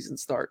as the season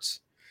starts.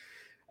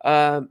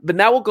 But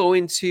now we'll go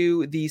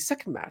into the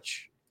second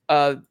match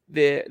of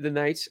the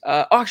night.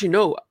 Actually,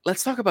 no.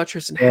 Let's talk about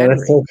Tristan yeah,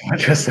 that's Henry, so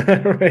interesting.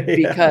 Yeah.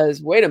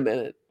 because wait a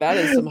minute, that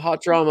is some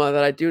hot drama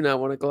that I do not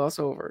want to gloss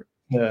over.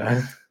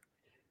 Yeah.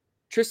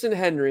 Tristan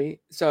Henry.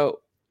 So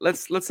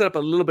let's set up a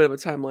little bit of a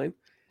timeline.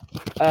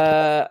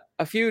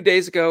 A few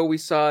days ago, we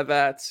saw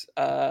that,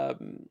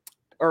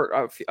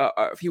 or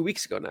a few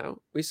weeks ago now,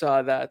 we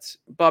saw that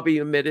Bobby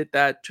admitted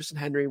that Tristan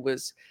Henry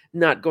was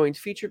not going to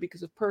feature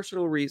because of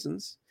personal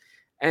reasons.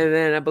 And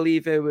then I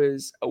believe it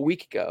was a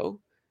week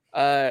ago,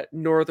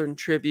 Northern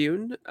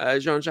Tribune,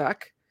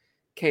 Jean-Jacques,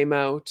 came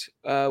out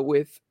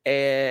with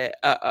an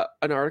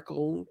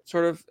article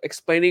sort of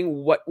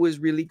explaining what was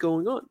really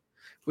going on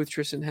with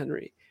Tristan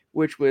Henry,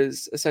 which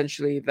was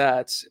essentially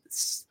that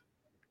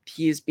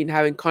he's been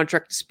having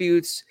contract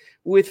disputes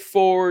with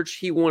Forge.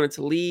 He wanted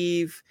to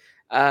leave.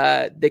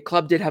 The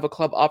club did have a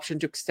club option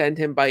to extend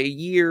him by a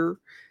year,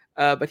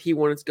 but he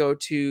wanted to go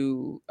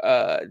to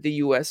the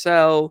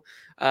USL.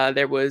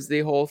 There was the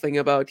whole thing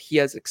about he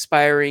has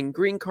expiring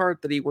green card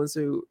that he wants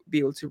to be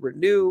able to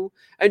renew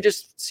and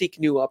just seek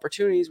new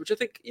opportunities, which I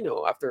think,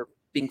 after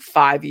being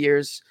 5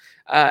 years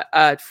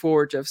at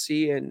Forge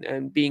FC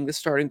and being the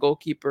starting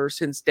goalkeeper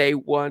since day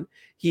one,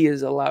 he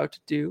is allowed to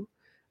do.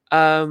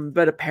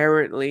 But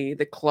apparently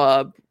the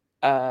club,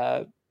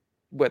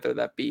 whether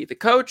that be the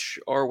coach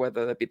or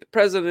whether that be the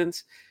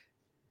president,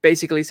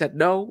 basically said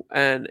no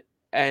and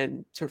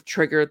sort of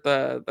triggered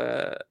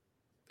the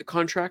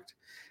contract.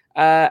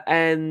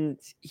 And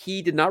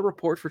he did not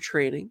report for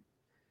training.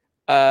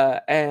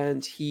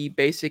 And he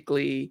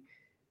basically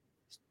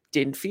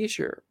didn't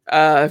feature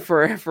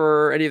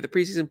for any of the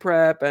preseason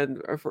prep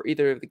and or for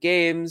either of the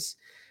games.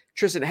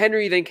 Tristan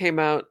Henry then came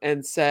out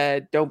and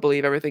said, "Don't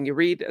believe everything you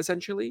read,"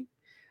 essentially.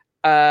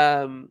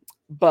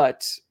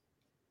 But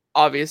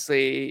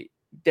obviously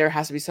there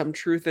has to be some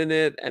truth in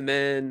it. And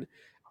then,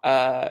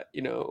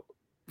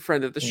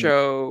 friend of the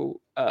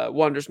show,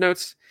 Wander's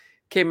Notes,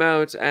 came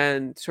out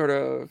and sort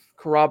of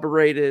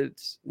corroborated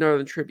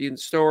Northern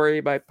Tribune's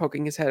story by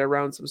poking his head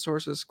around some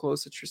sources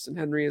close to Tristan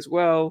Henry as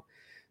well.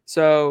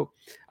 So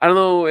I don't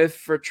know if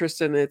for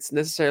Tristan it's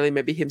necessarily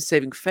maybe him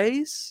saving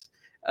face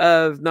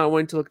of not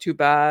wanting to look too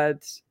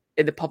bad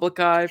in the public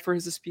eye for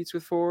his disputes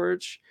with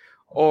Forge,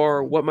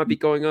 or what might be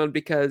going on,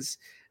 because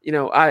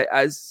I,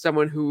 as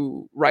someone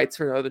who writes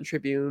for Northern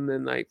Tribune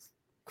and I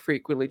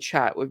frequently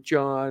chat with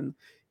John,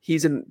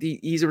 he's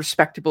a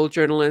respectable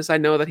journalist. I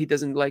know that he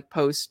doesn't like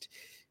post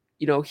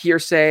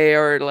hearsay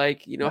or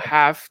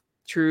half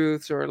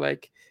truths or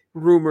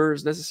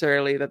rumors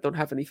necessarily that don't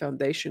have any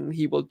foundation.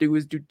 He will do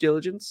his due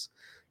diligence,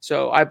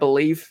 so I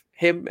believe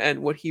him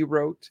and what he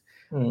wrote.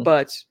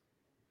 But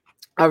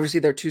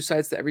obviously there are two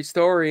sides to every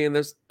story, and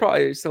there's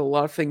probably still a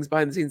lot of things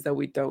behind the scenes that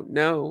we don't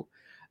know.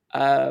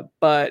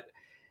 But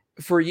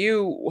for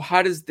you,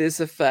 how does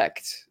this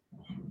affect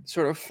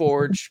sort of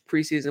Forge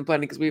preseason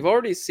planning? Because we've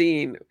already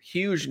seen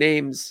huge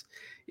names,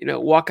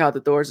 walk out the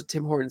doors of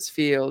Tim Hortons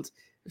Field.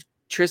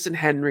 Tristan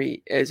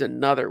Henry is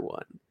another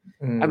one.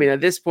 I mean, at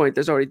this point,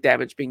 there's already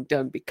damage being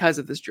done because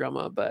of this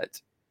drama.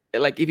 But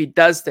if he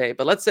does stay,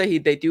 but let's say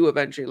they do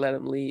eventually let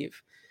him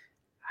leave,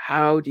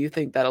 how do you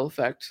think that'll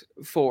affect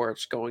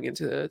Forge going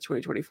into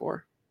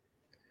 2024?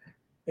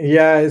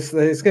 Yeah, it's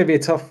going to be a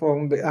tough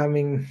one. But I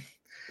mean,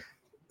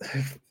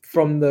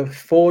 from the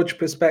Forge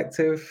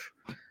perspective,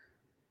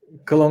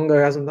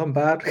 Kalongo hasn't done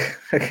bad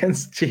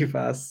against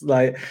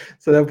Chivas.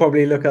 So they'll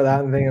probably look at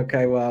that and think,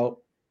 okay,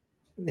 well,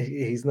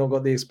 he's not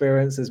got the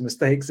experience. There's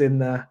mistakes in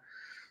there.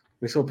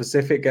 We saw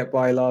Pacific get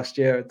by last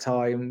year at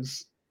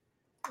times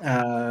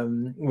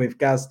with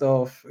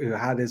Gazdov, who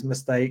had his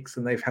mistakes,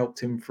 and they've helped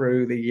him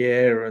through the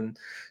year. And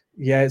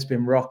yeah, it's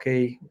been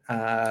rocky,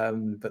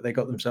 but they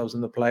got themselves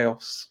in the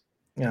playoffs.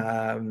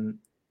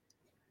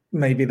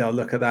 Maybe they'll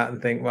look at that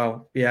and think,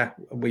 well, yeah,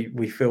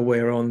 we feel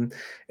we're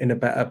in a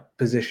better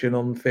position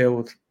on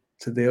field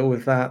to deal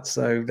with that.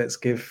 So let's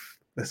give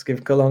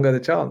Kalongo the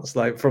chance.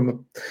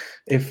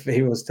 If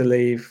he was to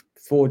leave,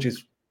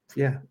 Forge's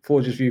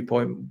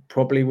viewpoint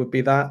probably would be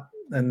that,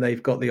 and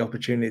they've got the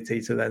opportunity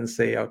to then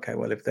see, okay,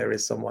 well, if there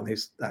is someone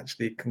who's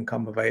actually can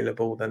come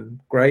available, then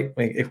great.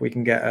 If we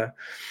can get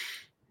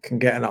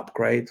an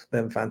upgrade,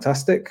 then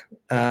fantastic.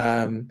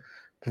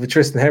 For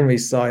Tristan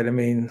Henry's side, I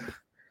mean,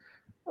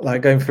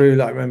 going through,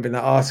 remembering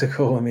that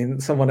article, I mean,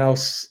 someone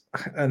else,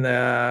 and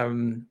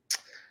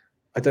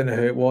I don't know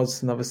who it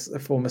was, a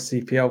former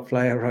CPL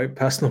player wrote,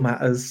 "Personal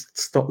matters,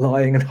 stop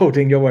lying and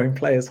holding your own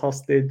players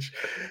hostage."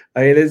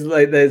 I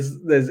mean,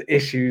 there's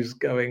issues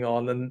going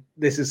on, and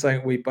this is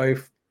something we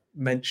both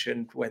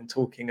mentioned when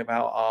talking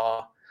about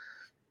our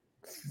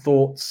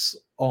thoughts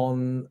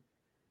on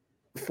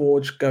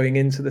Forge going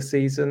into the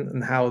season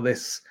and how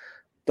this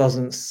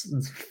doesn't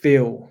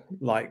feel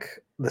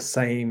like the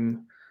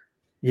same.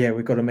 Yeah,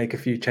 we've got to make a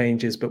few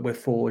changes, but with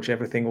Forge,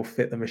 everything will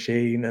fit the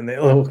machine and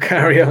it'll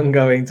carry on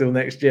going till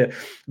next year.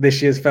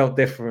 This year's felt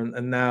different,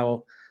 and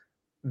now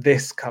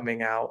this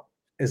coming out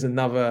is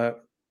another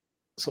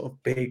sort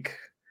of big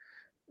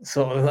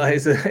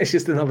it's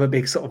just another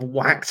big sort of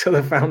whack to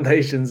the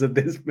foundations of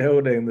this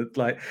building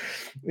that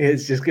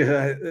it's just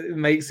it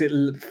makes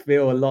it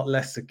feel a lot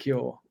less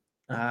secure.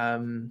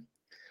 That's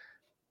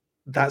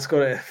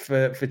got it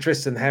for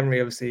Tristan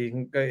Henry.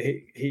 Obviously,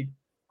 he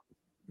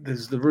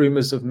there's the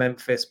rumors of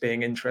Memphis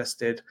being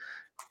interested.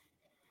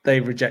 They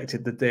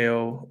rejected the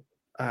deal.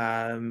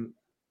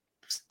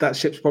 That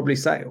ship's probably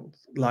sailed.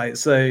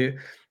 So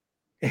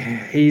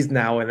he's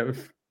now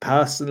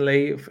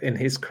personally in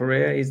his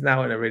career, he's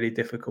now in a really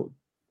difficult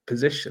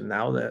position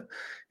now that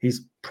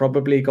he's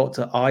probably got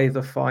to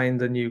either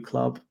find a new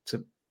club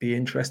to be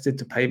interested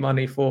to pay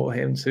money for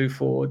him to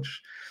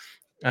forge,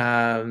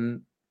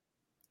 and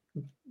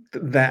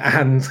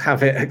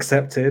have it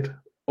accepted,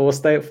 or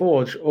stay at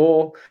Forge,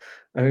 or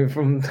I mean,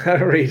 from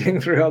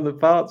reading through other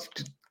parts,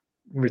 just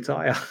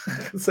retire.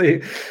 So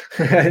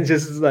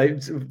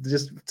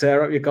just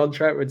tear up your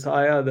contract,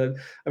 retire. Then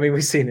I mean,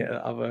 we've seen it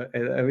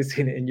we've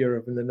seen it in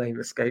Europe, and the name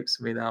escapes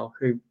me now.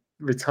 Who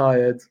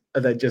retired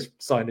and then just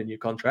signed a new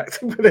contract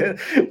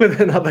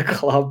with another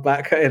club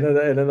back in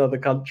another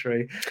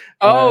country.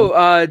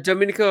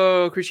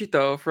 Domenico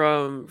Crescito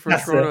from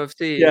Toronto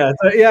FC. Yeah,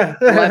 yeah.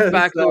 Left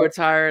back who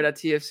retired at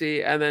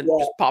TFC and then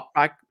just popped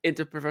back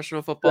into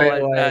professional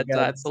football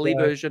at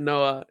Believe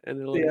Genoa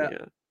in Italy.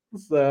 Yeah.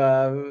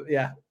 So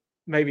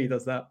maybe he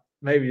does that.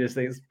 Maybe he just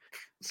thinks,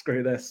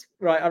 screw this.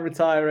 Right, I'm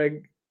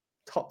retiring.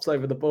 Hops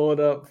over the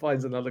border,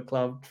 finds another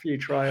club, few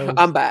trials.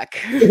 I'm back.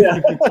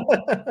 Yeah.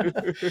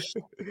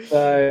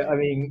 So I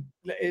mean,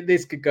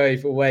 this could go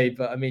either way,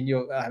 but I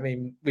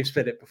mean, we've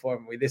said it before,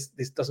 haven't we? This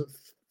doesn't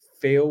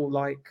feel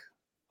like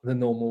the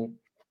normal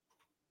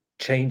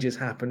changes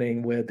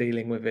happening. We're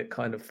dealing with it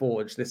kind of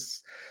Forge.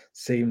 This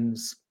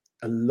seems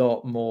a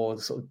lot more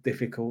sort of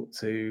difficult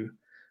to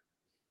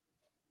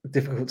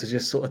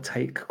just sort of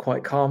take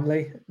quite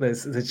calmly.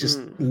 There's just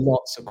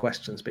lots of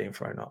questions being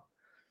thrown up.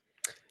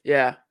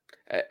 Yeah,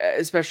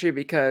 especially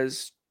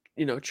because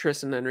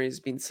Tristan Henry has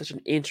been such an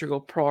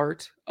integral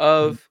part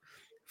of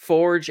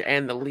Forge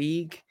and the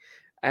league,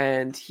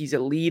 and he's a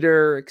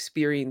leader,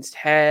 experienced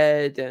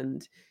head,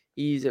 and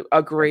he's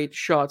a great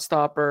shot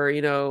stopper.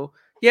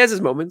 He has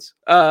his moments,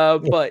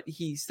 but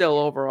he's still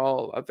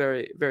overall a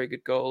very, very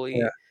good goalie.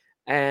 Yeah.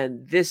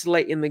 And this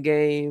late in the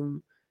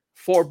game,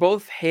 for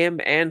both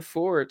him and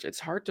Forge, it's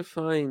hard to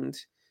find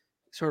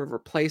sort of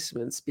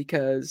replacements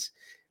because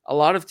a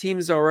lot of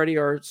teams already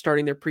are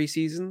starting their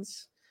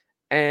preseasons.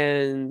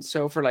 And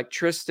so for like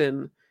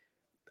Tristan,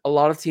 a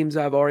lot of teams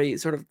have already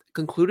sort of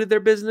concluded their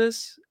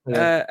business.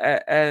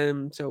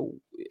 And so,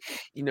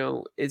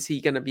 is he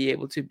going to be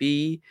able to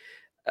be,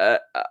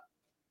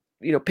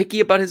 picky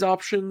about his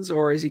options,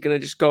 or is he going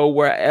to just go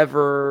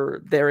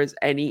wherever there is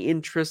any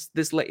interest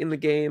this late in the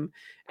game?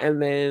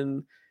 And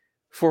then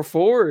for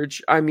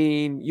Forge, I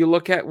mean, you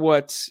look at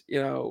what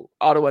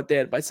Ottawa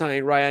did by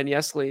signing Ryan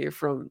Yesley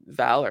from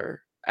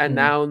Valor, and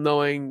now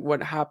knowing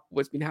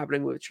what's been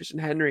happening with Tristan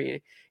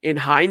Henry. In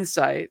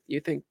hindsight, you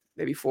think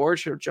maybe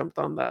Forge should have jumped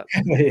on that.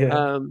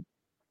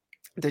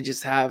 To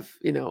just have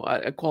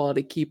a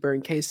quality keeper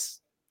in case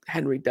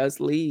Henry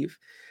does leave.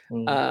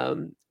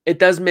 It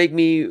does make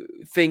me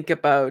think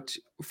about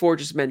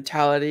Forge's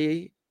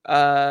mentality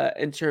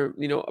in terms,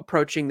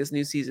 approaching this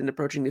new season,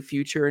 approaching the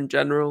future in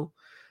general.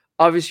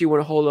 Obviously, you want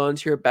to hold on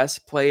to your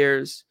best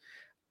players,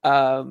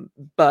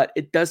 but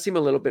it does seem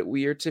a little bit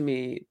weird to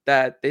me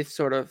that they've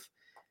sort of,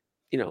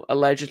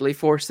 allegedly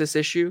forced this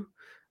issue,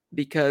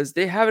 because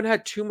they haven't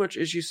had too much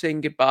issue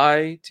saying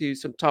goodbye to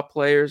some top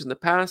players in the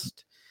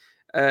past,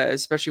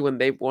 especially when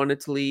they've wanted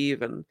to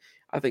leave. And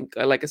I think,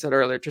 like I said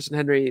earlier, Tristan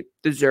Henry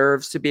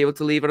deserves to be able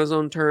to leave on his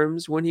own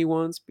terms when he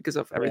wants because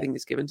of everything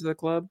he's given to the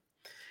club.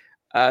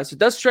 So it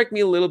does strike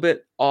me a little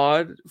bit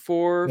odd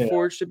for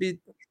Forge to be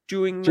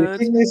doing that. Do you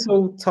think this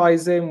all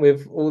ties in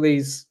with all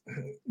these,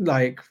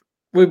 like,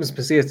 Rubens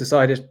Pasillas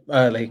decided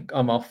early,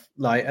 I'm off,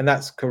 and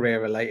that's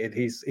career related.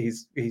 He's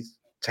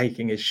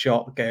taking his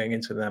shot going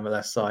into the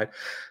MLS side.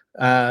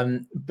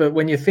 But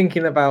when you're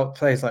thinking about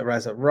players like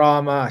Razat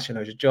Rama,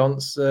 Ashinoja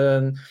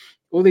Johnson,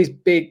 all these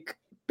big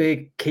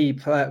key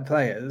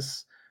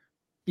players,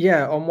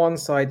 on one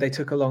side they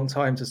took a long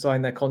time to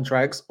sign their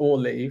contracts or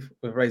leave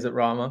with Razat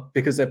Rama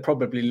because they're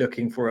probably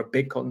looking for a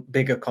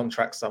bigger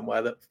contract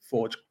somewhere that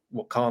Forge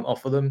can't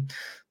offer them.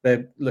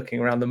 They're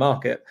looking around the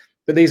market.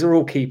 But these are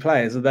all key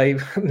players. Are they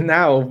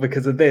now,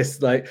 because of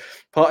this, like,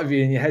 part of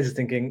you in your head is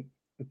thinking,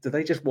 do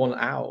they just want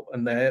out?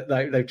 And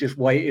they've just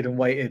waited and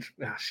waited.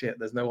 Shit,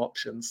 there's no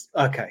options.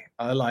 Okay,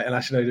 I like an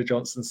Ashinoda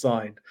Johnson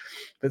signed,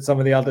 but some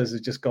of the others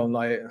have just gone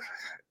like,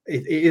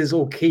 it is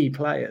all key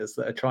players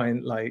that are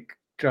trying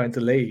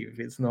to leave.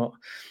 It's not,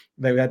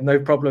 they had no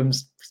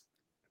problems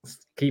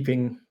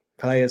keeping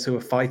players who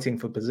are fighting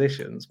for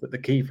positions, but the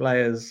key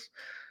players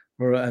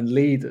and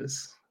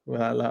leaders,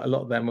 well, a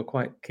lot of them were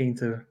quite keen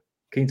to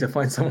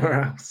find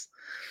somewhere else.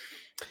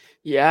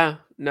 Yeah,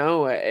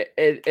 no,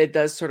 it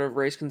does sort of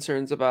raise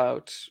concerns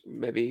about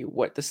maybe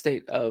what the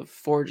state of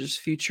Forge's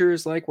future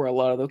is like, where a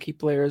lot of the key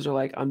players are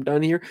like, I'm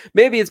done here.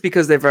 Maybe it's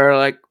because they've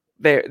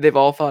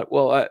all thought,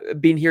 well,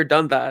 been here,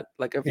 done that.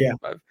 Like,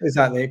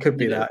 exactly. It could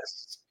be that.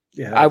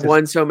 I've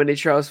won so many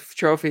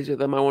trophies with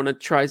them. I want to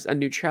try a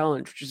new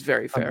challenge, which is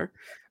very fair.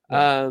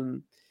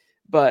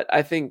 But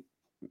I think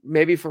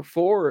maybe for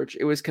Forge,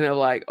 it was kind of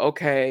like,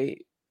 okay,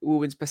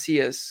 Rubens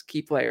Pasillas,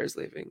 key players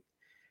leaving.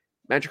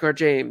 Magikarp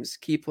James,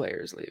 key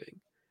players leaving.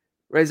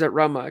 Razat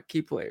Rama,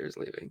 key players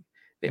leaving.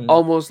 They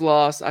almost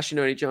lost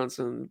Ashinoni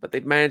Johnson, but they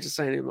managed to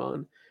sign him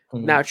on.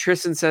 Now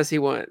Tristan says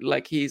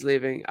he's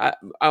leaving.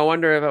 I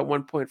wonder if at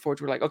one point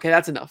Forge were like, okay,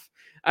 that's enough.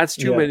 That's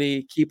too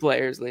many key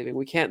players leaving.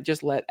 We can't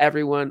just let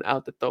everyone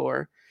out the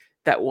door.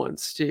 that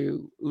wants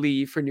to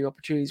leave for new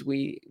opportunities,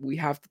 we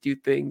have to do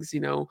things,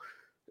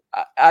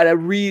 at a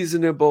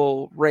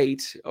reasonable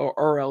rate,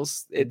 or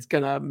else it's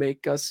gonna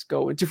make us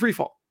go into free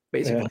fall, Yeah.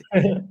 basically.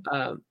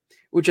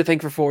 Which I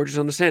think for Forge is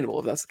understandable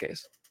if that's the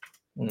case.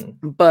 Mm.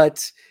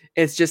 But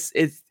it's just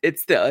it's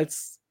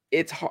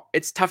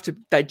tough to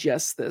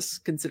digest this,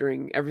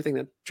 considering everything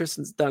that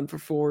Tristan's done for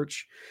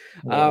Forge.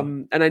 Yeah.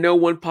 And I know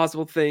one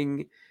possible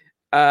thing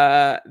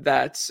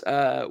that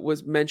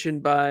was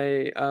mentioned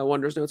by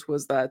Wander's Notes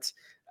was that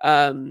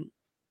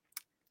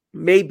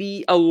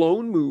maybe a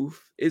loan move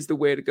is the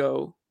way to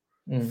go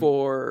Mm.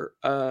 for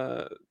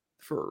uh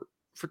for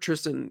for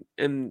Tristan,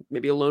 and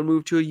maybe a loan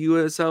move to a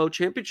USL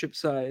Championship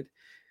side.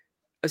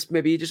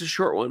 Maybe just a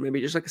short one, maybe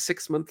just like a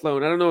 6-month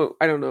loan. I don't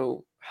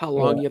know how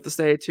Yeah. long you have to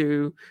stay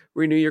to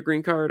renew your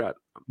green card. I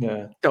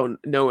Yeah. don't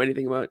know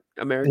anything about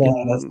No,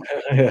 that's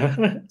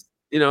American,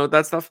 yeah.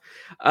 that stuff.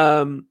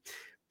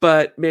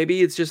 But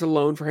maybe it's just a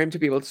loan for him to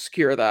be able to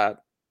secure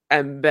that,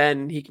 and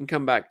then he can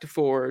come back to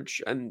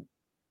Forge and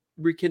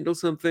rekindle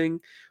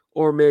something.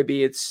 Or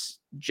maybe it's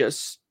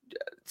just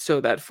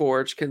so that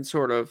Forge can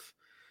sort of,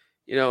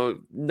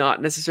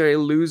 not necessarily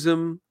lose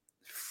him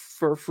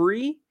for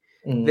free.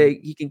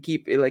 Mm. He can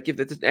keep, like, if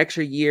it's an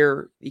extra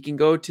year, he can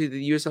go to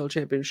the USL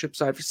Championship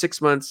side for 6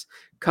 months,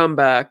 come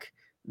back,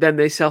 then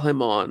they sell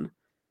him on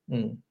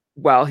Mm.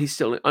 while he's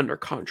still under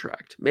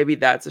contract. Maybe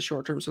that's a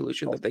short term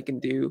solution that they can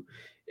do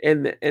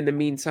in the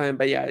meantime.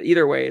 But yeah,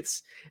 either way,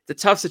 it's a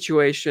tough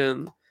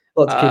situation.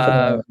 Lot to keep an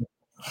eye on.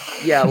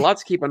 Yeah,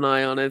 lots to keep an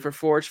eye on. And for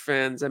Forge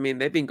fans, I mean,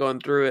 they've been going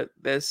through it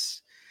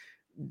this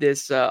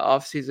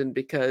off season,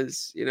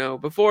 because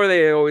before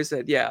they always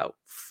said, yeah,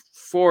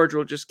 Forge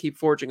will just keep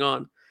forging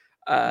on,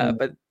 Mm.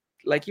 but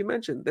like you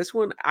mentioned, this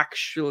one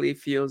actually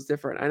feels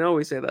different. I know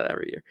we say that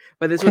every year,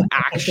 but this one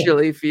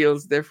actually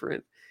feels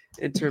different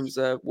in terms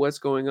of what's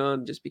going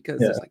on, just because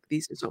Yeah. there's like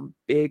these are some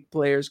big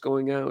players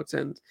going out,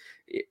 and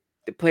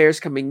the players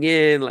coming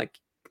in,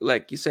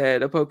 like you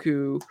said,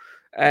 Opoku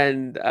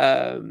and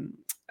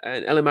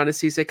Elimana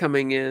Cisse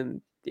coming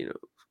in.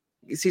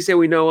 Cisse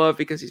we know of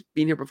because he's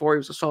been here before. He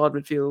was a solid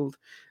midfield.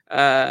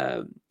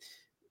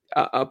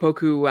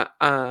 Poku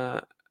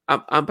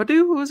Ampadu,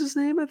 who was his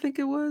name? I think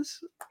it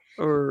was,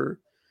 or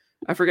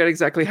I forget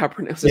exactly how to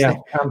pronounce his Yeah.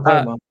 name. And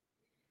Poma.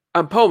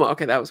 Ampoma.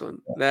 Okay, that was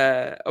one.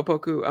 The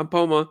Opoku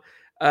Ampoma.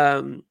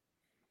 Um,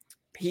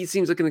 he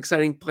seems like an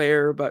exciting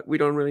player, but we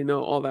don't really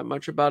know all that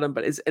much about him.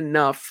 But it's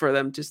enough for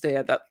them to stay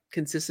at that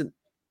consistent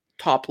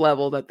top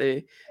level that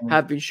they Mm.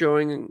 have been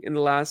showing in the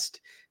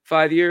last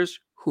 5 years.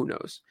 Who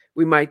knows?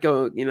 We might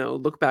go,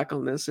 look back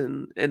on this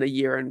in a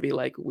year and be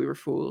like, we were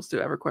fools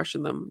to ever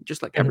question them.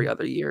 Just like every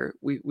other year,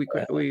 we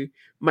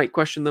might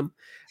question them.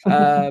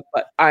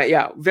 But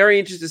very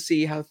interested to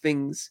see how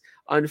things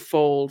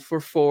unfold for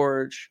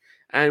Forge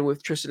and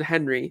with Tristan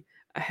Henry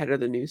ahead of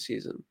the new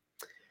season.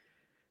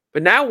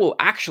 But now we'll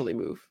actually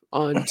move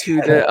on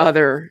to the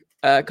other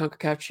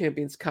CONCACAF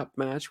Champions Cup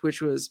match, which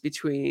was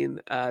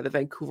between the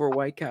Vancouver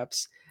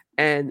Whitecaps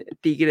and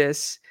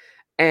Tigres.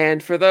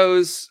 And for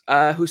those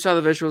who saw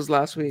the visuals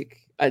last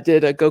week, I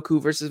did a Goku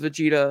versus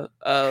Vegeta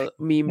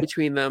meme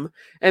between them.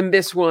 And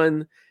this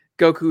one,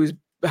 Goku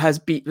has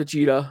beat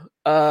Vegeta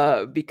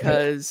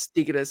because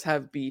Tigres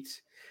have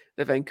beat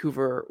the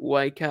Vancouver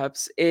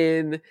Whitecaps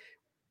in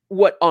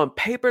what on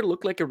paper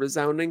looked like a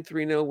resounding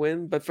 3-0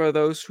 win, but for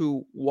those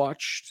who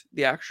watched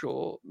the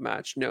actual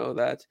match know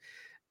that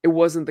it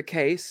wasn't the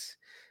case.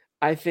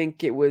 I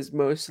think it was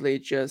mostly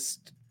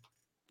just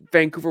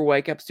Vancouver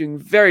Whitecaps doing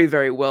very,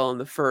 very well in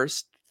the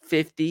first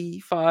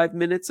 55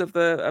 minutes of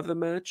the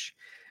match,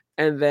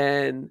 and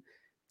then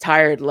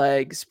tired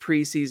legs,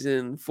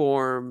 preseason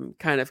form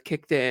kind of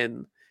kicked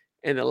in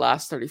the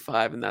last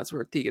 35, and that's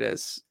where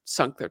Tigres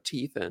sunk their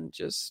teeth and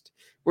just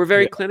were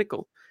very Yeah.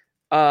 clinical.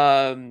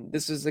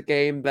 This is a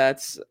game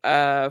that's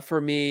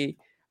for me,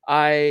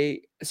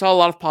 I saw a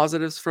lot of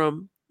positives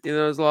from.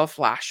 There's a lot of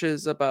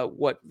flashes about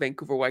what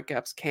Vancouver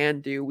Whitecaps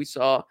can do. We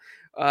saw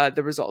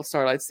the result of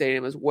Starlight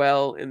Stadium as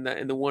well in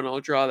the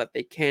 1-1 draw, that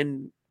they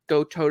can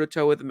go toe to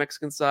toe with the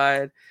Mexican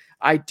side.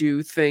 I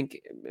do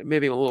think,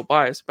 maybe I'm a little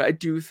biased, but I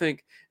do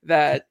think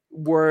that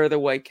were the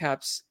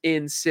Whitecaps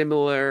in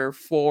similar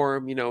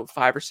form,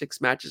 5 or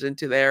 6 matches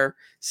into their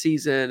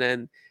season,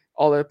 and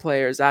all their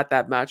players at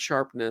that match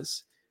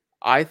sharpness,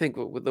 I think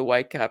with the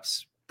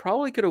Whitecaps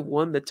probably could have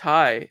won the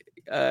tie,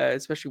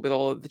 especially with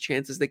all of the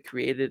chances they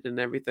created and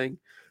everything.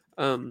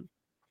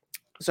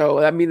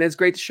 So I mean, it's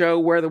great to show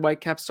where the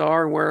Whitecaps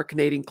are and where a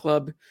Canadian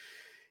club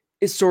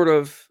is sort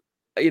of,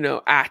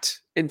 at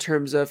in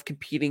terms of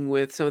competing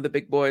with some of the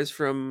big boys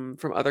from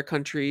other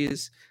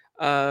countries.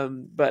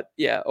 But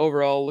yeah,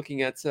 overall,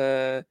 looking at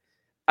the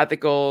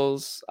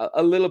goals,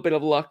 a little bit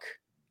of luck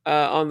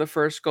on the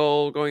first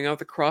goal, going out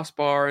the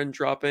crossbar and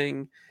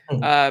dropping.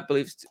 I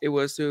believe it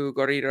was to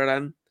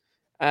Goriran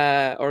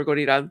or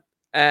Goriran.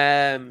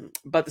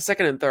 But the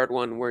second and third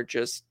one were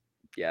just,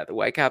 the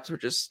Whitecaps were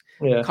just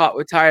Yeah. caught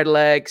with tired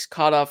legs,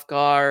 caught off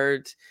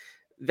guard.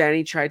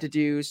 Vanny tried to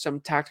do some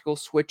tactical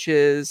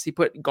switches. He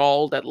put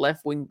Gald at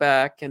left wing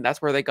back, and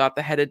that's where they got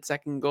the headed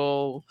second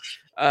goal,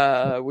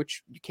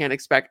 which you can't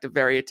expect a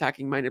very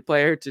attacking minded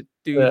player to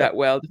do Yeah. that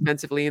well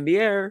defensively in the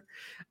air.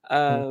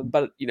 Mm.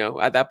 But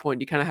at that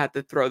point, you kind of had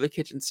to throw the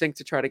kitchen sink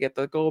to try to get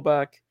the goal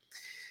back.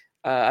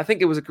 I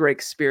think it was a great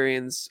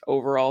experience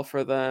overall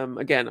for them.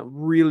 Again, a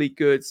really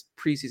good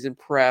preseason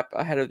prep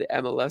ahead of the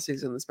MLS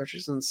season,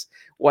 especially since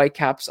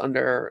Whitecaps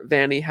under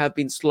Vanny have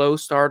been slow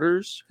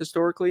starters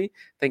historically.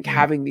 I think Mm.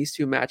 having these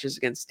two matches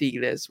against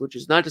Tigres, which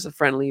is not just a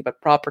friendly but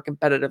proper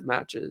competitive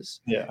matches,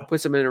 Yeah.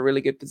 puts them in a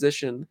really good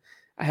position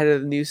ahead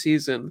of the new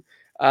season.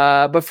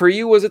 But for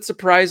you, was it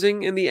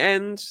surprising in the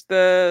end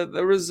the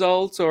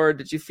results, or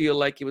did you feel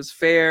like it was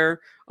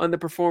fair on the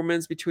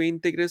performance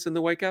between Tigres and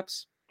the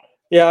Whitecaps?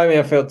 Yeah, I mean,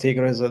 I felt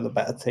Tigres are the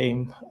better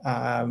team.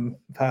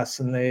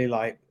 Personally,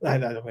 like I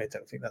don't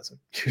think that's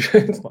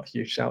it's not a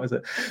huge shout, is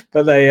it?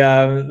 But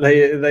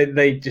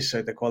they just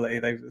showed the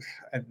quality.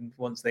 And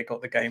once they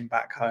got the game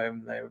back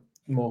home, they were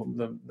more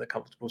the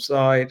comfortable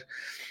side.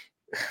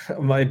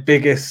 My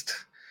biggest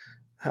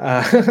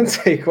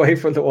takeaway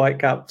from the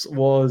Whitecaps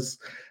was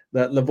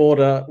that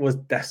Laborda was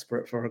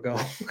desperate for a goal.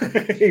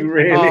 He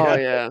really Oh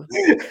had.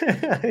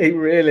 yeah. He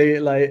really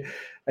like.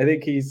 I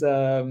think he's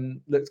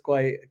looked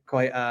quite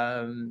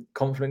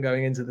confident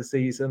going into the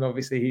season.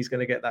 Obviously, he's going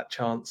to get that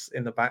chance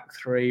in the back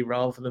three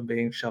rather than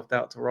being shoved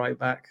out to right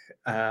back.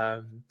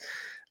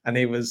 And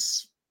he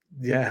was,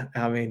 yeah,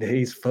 I mean,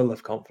 he's full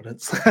of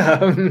confidence.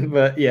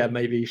 But yeah,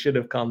 maybe he should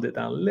have calmed it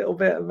down a little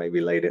bit and maybe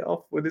laid it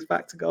off with his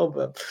back to goal.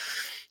 But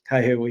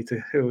hey, who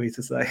are we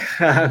to say?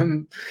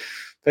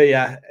 But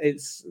yeah,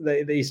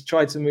 he's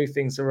tried to move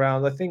things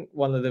around. I think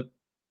one of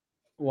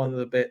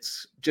the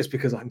bits, just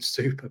because I'm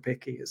super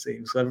picky, it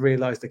seems, I've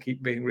realised I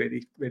keep being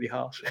really, really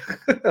harsh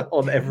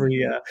on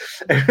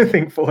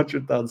everything Forge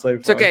have done so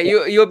It's far. okay.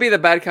 You'll be the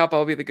bad cop.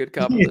 I'll be the good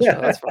cop on the show. Yeah.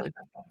 That's fine.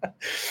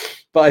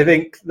 But I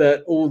think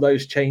that all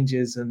those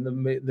changes and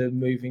the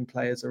moving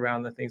players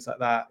around and things like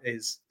that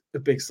is a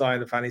big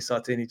sign of Annie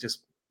Sartini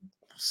just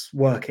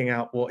working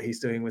out what he's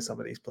doing with some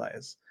of these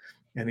players.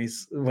 And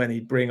when he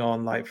bring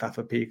on like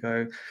Fafa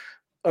Pico,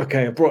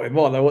 okay, I brought him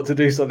on. I want to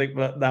do something,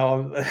 but now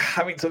I'm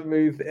having to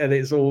move, and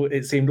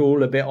it seemed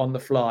all a bit on the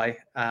fly.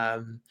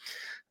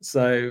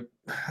 So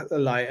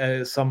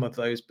like some of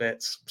those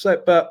bits.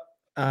 So, but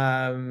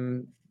I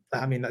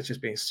mean, that's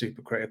just being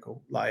super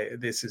critical. Like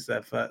this is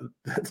their first,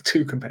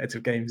 2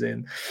 competitive games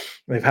in.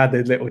 They've had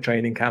their little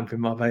training camp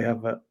in Marbella,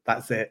 but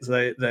that's it.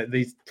 So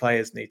these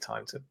players need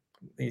time to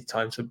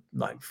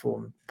like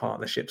form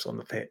partnerships on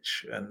the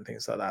pitch and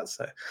things like that.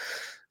 So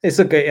it's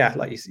a good, yeah,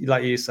 like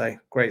you say,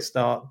 great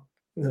start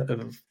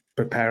of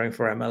preparing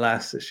for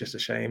MLS. It's just a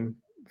shame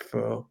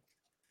for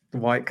the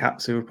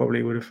Whitecaps, who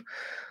probably would have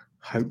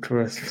hoped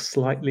for a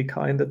slightly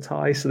kinder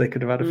tie, so they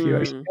could have had a few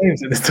extra Mm,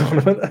 games in this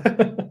tournament.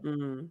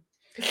 mm.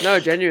 No,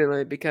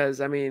 genuinely,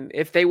 because I mean,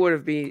 if they would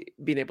have been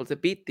able to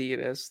beat the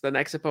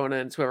next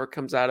opponent, whoever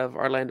comes out of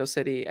Orlando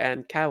City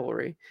and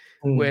Cavalry,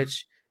 Mm,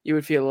 which you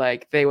would feel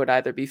like they would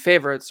either be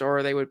favorites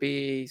or they would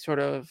be sort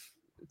of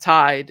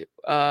tied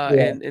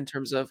yeah, in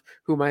terms of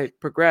who might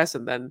progress,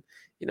 and then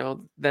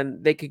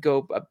they could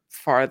go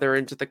farther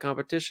into the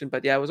competition.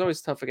 But yeah, it was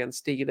always tough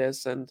against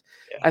Tigres, and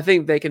yeah, I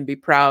think they can be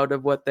proud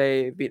of what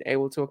they've been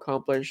able to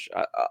accomplish.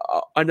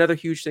 Another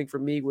huge thing for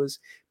me was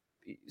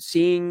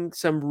seeing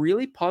some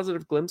really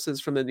positive glimpses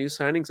from the new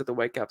signings that the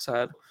Whitecaps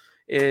had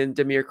in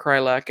Demir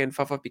Krylak and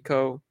Fafa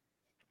Picault.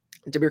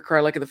 Demir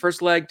Krylak in the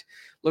first leg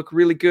looked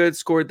really good,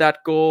 scored that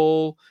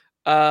goal,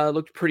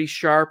 looked pretty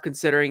sharp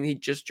considering he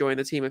just joined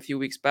the team a few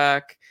weeks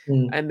back.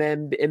 mm, And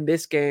then in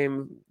this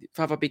game,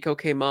 Fafa Picault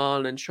came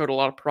on and showed a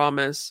lot of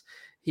promise.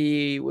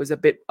 He was a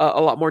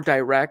lot more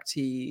direct.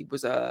 He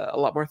was a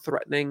lot more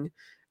threatening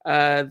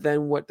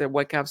than what the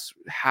Whitecaps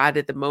had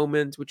at the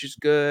moment, which is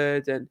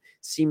good, and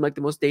seemed like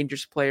the most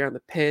dangerous player on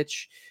the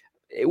pitch.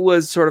 It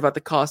was sort of at the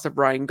cost of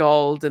Ryan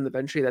Gauld, and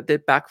eventually that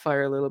did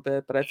backfire a little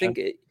bit. But I yeah, think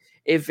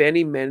if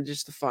any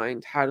manages to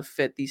find how to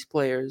fit these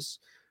players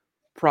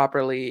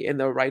properly in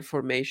the right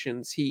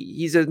formations,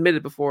 he's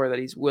admitted before that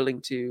he's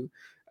willing to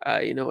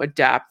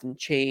adapt and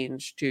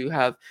change to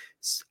have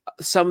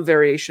some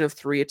variation of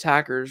 3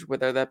 attackers,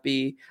 whether that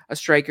be a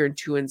striker and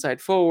 2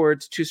 inside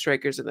forwards, 2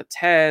 strikers and a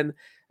 10,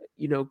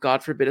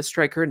 god forbid a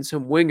striker and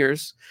some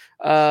wingers.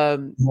 yeah,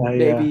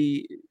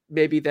 yeah,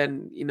 Maybe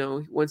then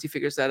once he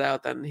figures that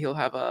out, then he'll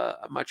have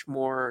a much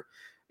more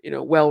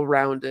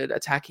well-rounded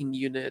attacking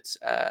unit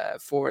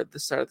for the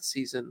start of the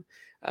season.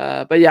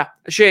 But yeah,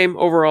 a shame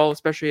overall,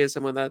 especially as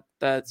someone that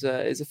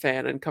is a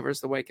fan and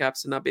covers the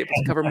Whitecaps, to not be able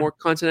to cover more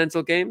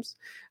continental games.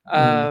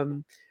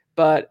 mm,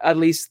 But at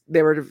least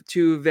they were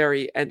 2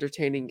 very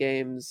entertaining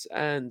games,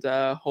 and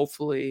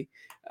hopefully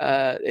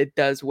it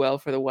does well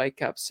for the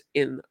Whitecaps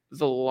in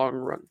the long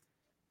run.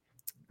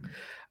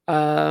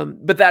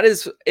 But that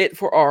is it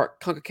for our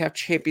CONCACAF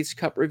Champions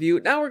Cup review.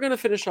 Now we're going to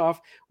finish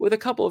off with a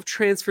couple of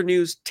transfer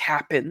news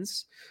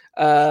tap-ins.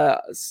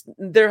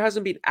 There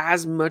hasn't been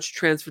as much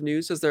transfer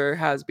news as there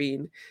has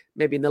been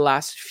maybe in the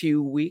last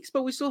few weeks,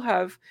 but we still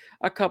have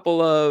a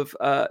couple of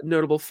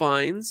notable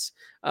finds.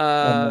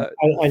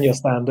 And your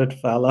standard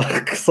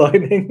fella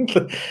signing,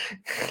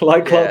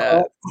 like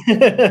Yeah, clockwork.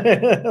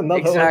 Another one.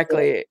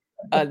 exactly.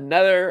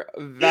 Another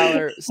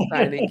Valor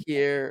signing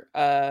here.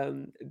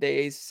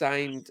 They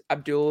signed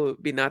Abdul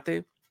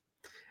Binate.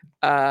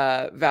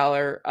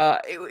 Valor.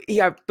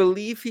 Yeah, I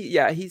believe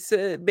he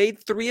said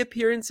made 3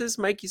 appearances.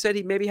 Mike, you said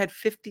he maybe had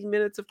 15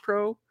 minutes of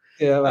pro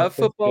Yeah, about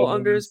 50 football of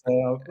under them. his.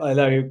 So I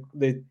know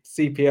the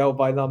CPL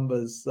by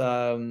numbers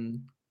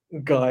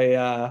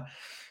guy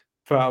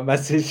put out a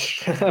message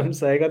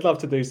saying, I'd love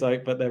to do so,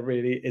 but there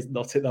really is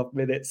not enough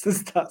minutes and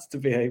stats to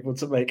be able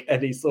to make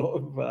any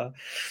sort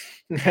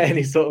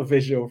of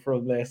visual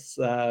from this.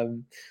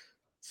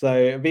 So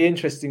it'd be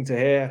interesting to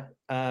hear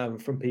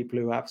from people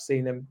who have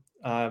seen him.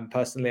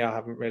 Personally, I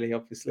haven't really,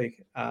 obviously.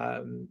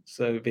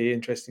 So it'd be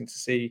interesting to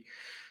see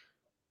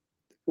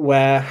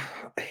where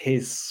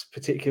his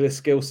particular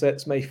skill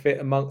sets may fit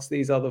amongst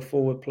these other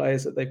forward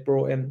players that they've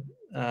brought in.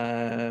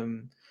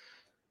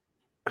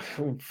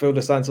 Phil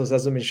Dos Santos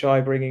hasn't been shy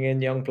bringing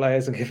in young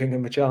players and giving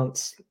them a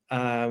chance.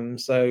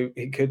 So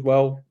he could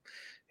well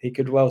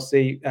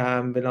see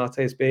Benate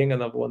as being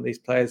another one of these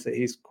players that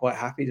he's quite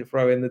happy to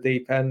throw in the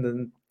deep end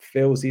and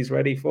feels he's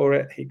ready for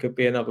it. He could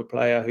be another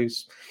player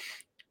who's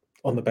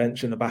on the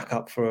bench and the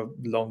backup for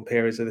long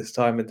periods of this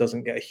time and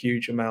doesn't get a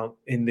huge amount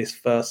in this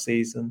first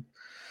season.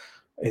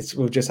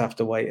 We'll just have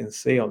to wait and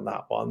see on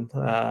that one.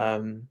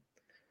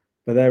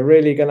 But they're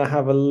really going to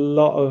have a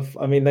lot of.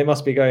 I mean, they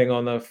must be going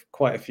on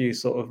quite a few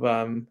sort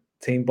of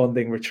team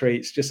bonding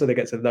retreats just so they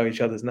get to know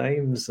each other's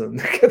names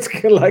and get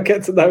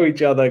to know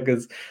each other,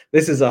 because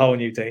this is a whole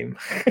new team.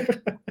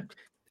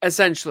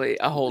 Essentially,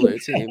 a whole new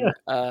team.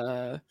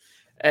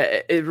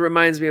 It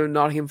reminds me of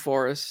Nottingham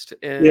Forest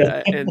in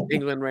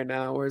England right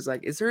now, where it's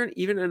like, is there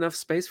even enough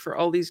space for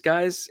all these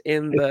guys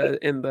in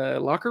the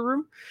locker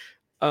room?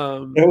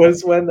 It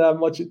was when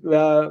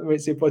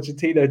Mauricio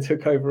Pochettino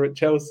took over at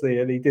Chelsea,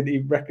 and he didn't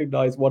even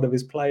recognise one of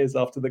his players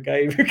after the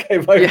game who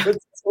came over to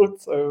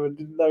talk to him and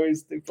didn't know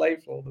who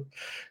played for them.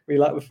 We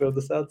like with Phil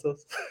Dos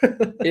Santos.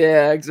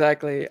 Yeah,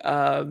 exactly.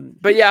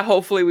 But yeah,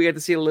 hopefully we get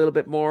to see a little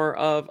bit more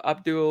of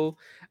Abdul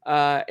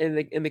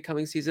in the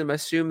coming season. I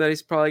assume that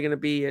he's probably going to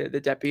be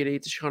the deputy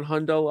to Sean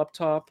Hundle up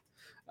top.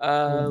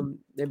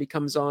 Maybe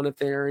comes on if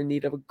they're in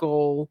need of a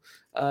goal,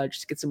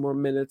 just to get some more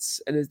minutes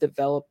in his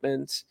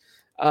development.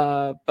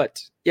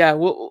 But yeah,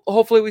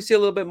 hopefully we see a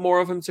little bit more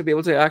of him to be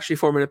able to actually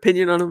form an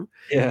opinion on him.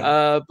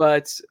 Yeah.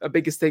 But a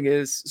biggest thing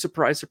is,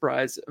 surprise,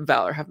 surprise,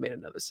 Valor have made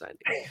another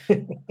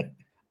signing.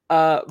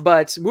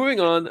 But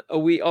moving on,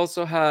 we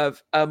also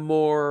have a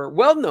more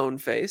well-known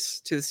face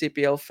to the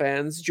CPL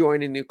fans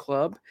joining a new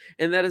club,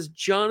 and that is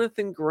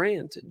Jonathan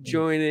Grant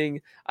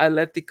joining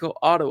Atletico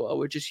Ottawa,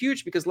 which is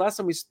huge because last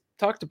time we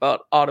talked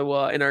about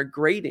Ottawa in our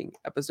grading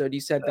episode,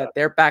 you said that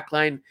their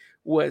backline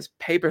was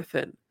paper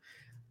thin.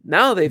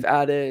 Now they've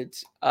added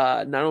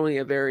not only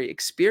a very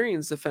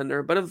experienced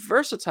defender, but a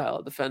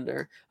versatile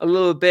defender. A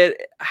little bit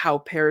how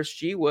Paris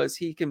G was.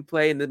 He can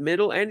play in the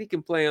middle and he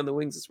can play on the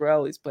wings as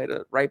well. He's played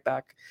a right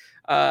back.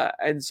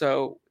 And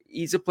so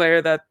he's a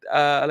player that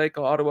like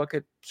Ottawa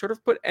could sort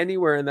of put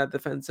anywhere in that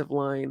defensive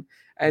line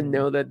and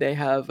know that they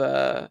have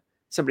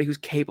somebody who's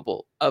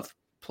capable of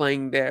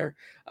playing there.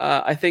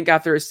 I think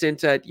after a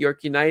stint at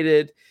York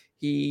United,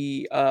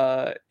 he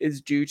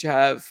is due to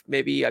have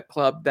maybe a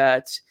club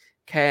that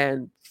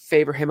can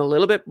favor him a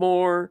little bit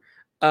more,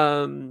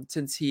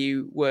 since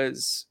he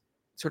was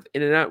sort of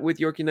in and out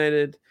with York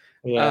United.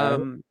 Yeah,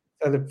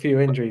 had a few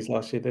injuries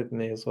last year, didn't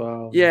he, as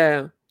well?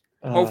 Yeah,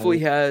 hopefully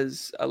he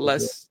has a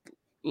less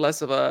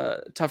of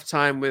a tough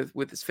time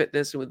with his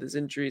fitness and with his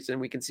injuries,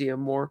 and we can see a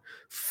more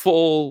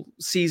full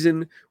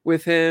season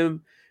with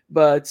him.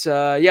 But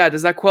yeah,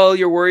 does that quell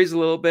your worries a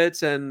little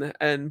bit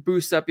and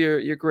boost up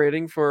your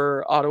grading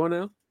for Ottawa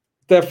now?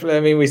 Definitely.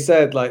 I mean, we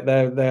said like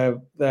they're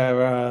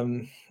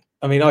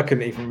I mean, I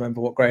couldn't even remember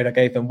what grade I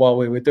gave them while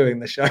we were doing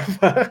the show.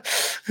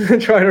 Trying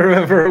to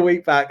remember a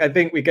week back, I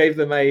think we gave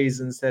them A's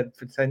and said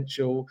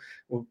potential.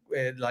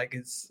 Like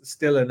it's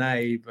still an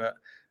A, but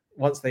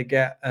once they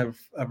get a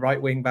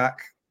right wing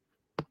back,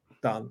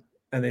 done,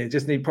 and they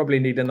just probably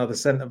need another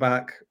centre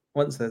back.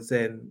 Once that's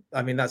in,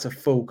 I mean, that's a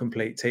full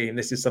complete team.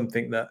 This is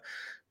something that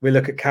we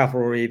look at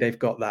cavalry. They've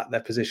got that. Their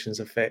positions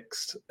are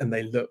fixed and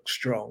they look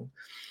strong.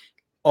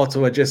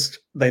 Ottawa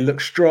they look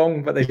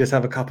strong, but they just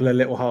have a couple of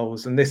little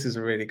holes. And this is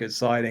a really good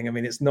signing. I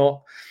mean, it's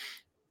not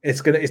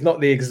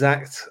the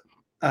exact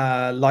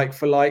like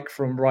for like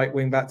from right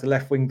wing back to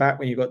left wing back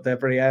when you've got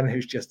Debrienne,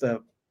 who's just an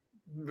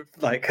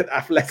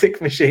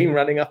athletic machine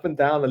running up and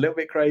down, a little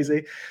bit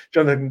crazy.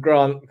 Jonathan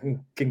Grant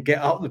can get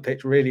up the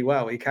pitch really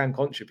well. He can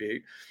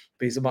contribute,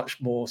 but he's a much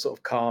more sort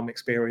of calm,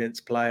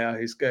 experienced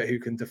player who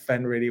can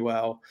defend really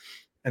well.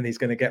 and he's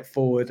going to get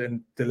forward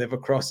and deliver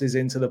crosses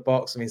into the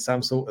box. I mean,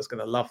 Sam Salter's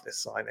going to love this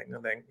signing,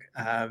 I think.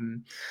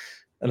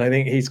 And I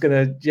think he's going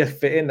to just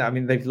fit in. I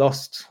mean, they've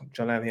lost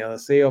John Anthony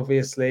LC,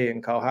 obviously,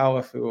 and Carl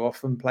Howarth, who are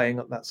often playing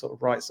on that sort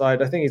of right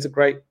side. I think he's a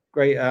great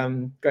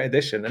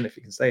addition. And if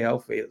he can stay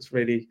healthy, it's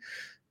really,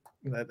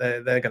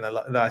 they're going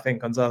to, I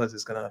think Gonzalez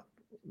is going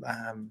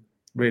to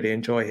really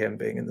enjoy him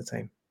being in the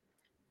team.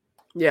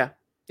 Yeah,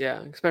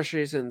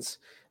 especially since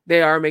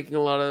they are making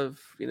a lot of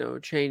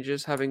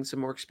changes. Having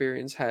some more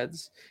experienced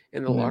heads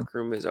in the locker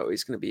room is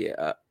always going to be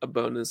a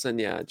bonus. And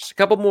yeah, just a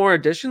couple more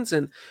additions,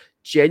 and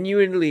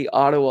genuinely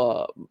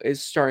Ottawa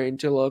is starting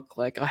to look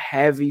like a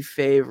heavy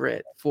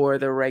favorite for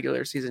the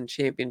regular season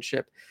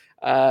championship.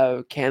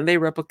 Can they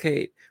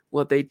replicate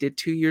what they did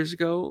 2 years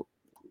ago?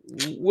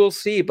 We'll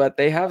see, but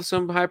they have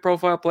some high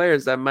profile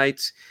players that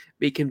might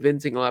be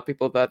convincing a lot of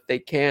people that they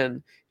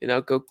can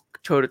go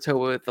toe to toe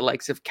with the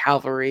likes of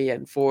Calvary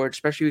and Forge,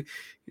 especially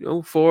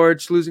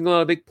Forge losing a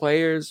lot of big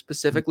players,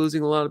 Pacific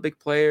losing a lot of big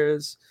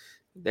players.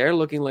 They're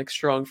looking like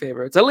strong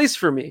favorites, at least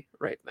for me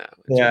right now.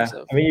 I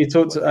mean, you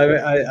talked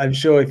to, I'm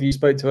sure if you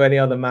spoke to any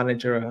other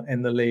manager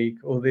in the league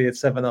or the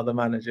 7 other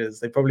managers,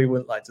 they probably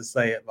wouldn't like to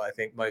say it, but I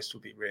think most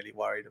would be really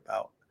worried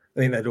about. I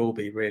think they'd all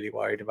be really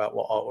worried about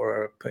what Ottawa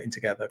are putting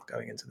together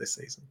going into this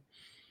season.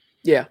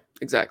 Yeah,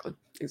 exactly.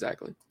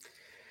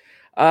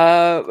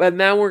 And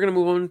now we're going to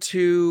move on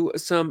to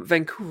some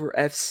Vancouver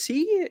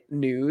FC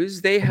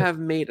news. They have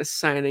made a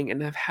signing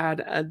and have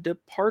had a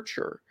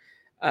departure.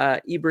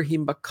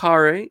 Ibrahim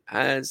Bakare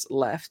has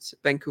left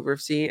Vancouver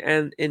FC,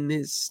 and in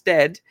his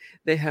stead,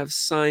 they have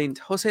signed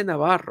Jose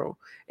Navarro,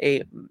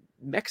 a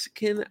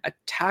Mexican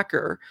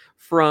attacker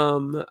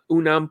from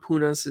UNAM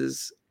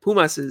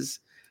Pumas's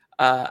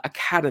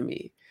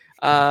academy.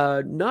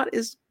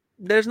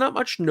 There's not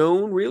much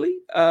known really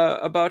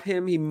about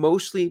him. He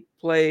mostly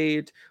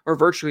played, or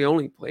virtually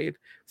only played,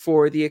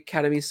 for the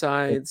academy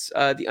sides,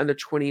 the under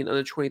 20 and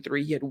under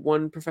 23. He had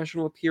one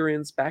professional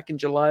appearance back in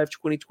July of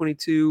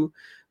 2022,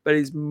 but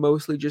he's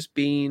mostly just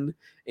been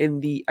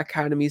in the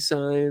academy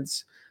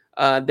sides.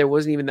 There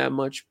wasn't even that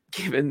much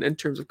given in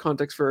terms of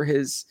context for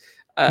his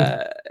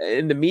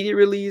in the media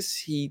release.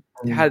 He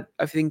had,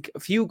 I think, a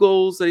few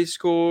goals that he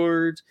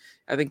scored.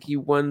 I think he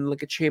won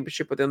like a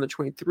championship with the under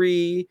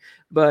 23,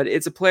 but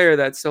it's a player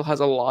that still has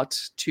a lot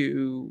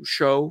to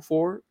show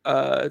for.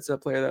 It's a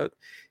player that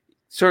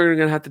certainly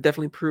going to have to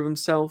definitely prove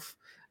himself,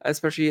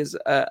 especially as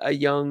a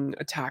young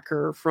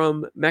attacker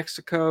from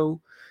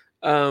Mexico.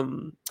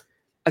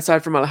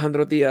 Aside from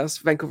Alejandro Diaz,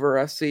 Vancouver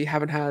FC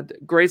haven't had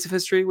great of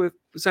history with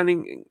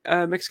signing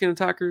Mexican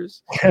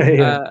attackers.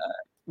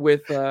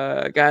 With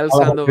Gael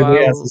Sandoval.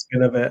 Has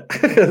been a bit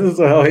as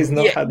well. He's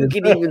not had you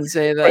can even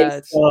say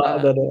that.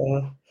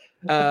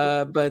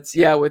 But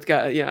yeah, with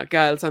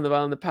Gael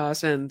Sandoval in the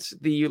past, and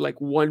the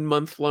 1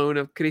 month loan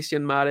of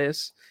Christian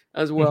Mares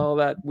as well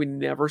that we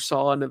never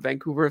saw in a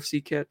Vancouver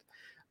FC kit.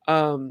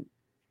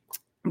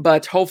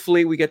 But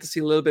hopefully we get to see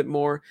a little bit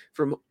more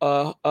from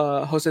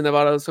Jose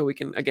Navarro, so we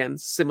can, again,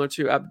 similar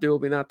to Abdul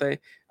Binate,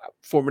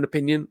 form an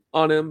opinion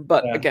on him.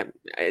 But again,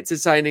 it's a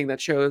signing that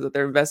shows that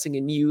they're investing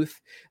in youth.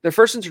 Their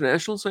first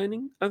international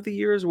signing of the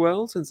year as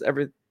well, since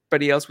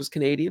everybody else was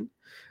Canadian.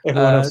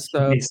 Everyone else was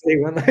from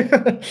BC, weren't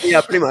they?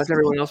 Yeah, pretty much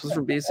everyone else was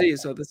from BC.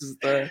 So this is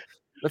the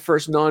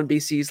first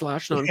non-BC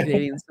 /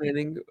 non-Canadian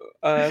signing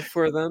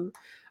for them.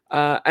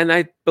 And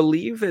I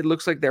believe it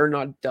looks like they're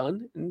not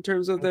done in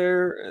terms of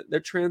their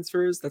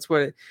transfers. That's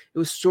what it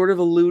was sort of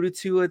alluded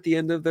to at the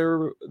end of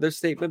their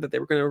statement, that they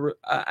were going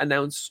to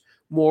announce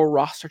more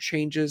roster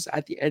changes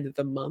at the end of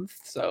the month.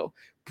 So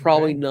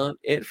probably not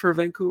it for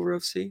Vancouver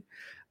FC.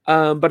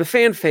 But a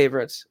fan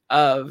favorite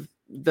of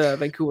the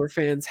Vancouver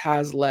fans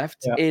has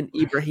left in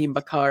Ibrahim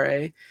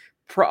Bakare.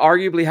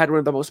 Arguably had one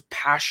of the most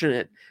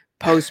passionate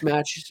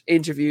post-match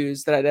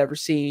interviews that I'd ever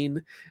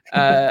seen.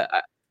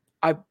 I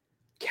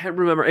can't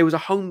remember. It was a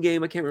home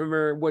game. I can't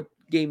remember what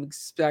game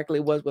exactly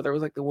it was, whether it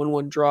was like the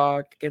 1-1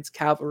 draw against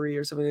Cavalry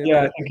or something like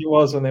that. I think it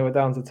was when they were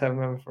down to 10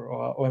 men for a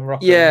while. When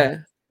Rocco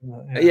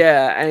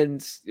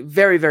and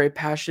very, very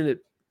passionate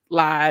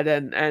lad,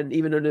 and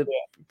even in the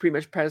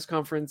pre-match press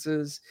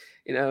conferences,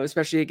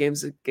 especially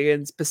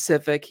against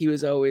Pacific, he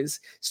was always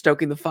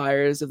stoking the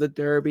fires of the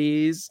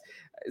derbies.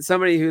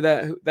 Somebody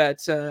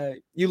that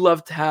you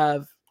love to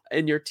have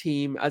in your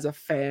team as a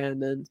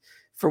fan, and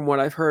from what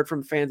I've heard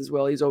from fans as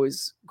well, he's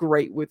always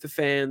great with the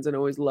fans and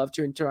always loved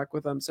to interact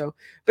with them. So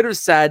bit of a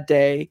sad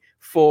day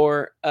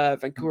for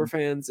Vancouver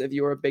fans if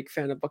you were a big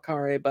fan of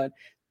Bakare, but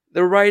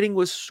the writing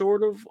was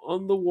sort of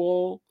on the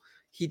wall.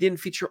 He didn't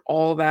feature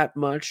all that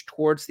much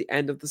towards the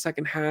end of the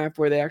second half,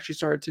 where they actually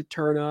started to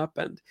turn up,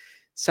 and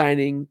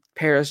signing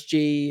Paris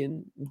G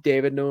and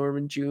David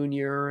Norman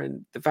Jr.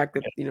 and the fact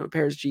that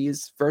Paris G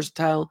is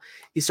versatile.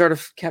 He sort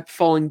of kept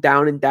falling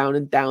down and down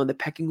and down the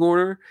pecking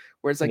order,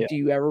 where it's like, do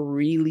you ever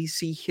really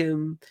see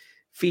him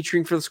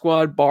featuring for the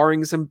squad,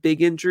 barring some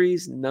big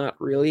injuries? Not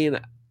really.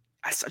 And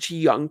as such a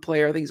young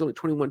player, I think he's only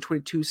 21,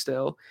 22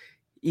 still.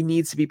 He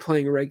needs to be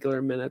playing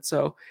regular minutes.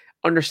 So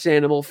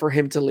understandable for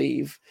him to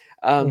leave.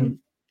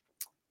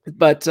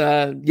 But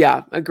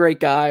yeah, a great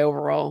guy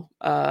overall.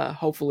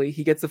 Hopefully,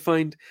 he gets to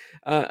find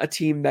a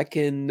team that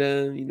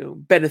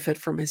can benefit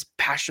from his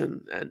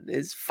passion and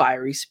his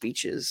fiery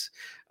speeches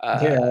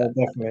Yeah,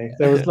 definitely.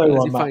 There was no as he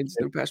one finds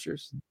matching. new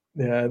pastures.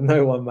 Yeah,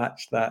 no one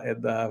matched that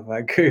in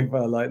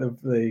Vancouver. Like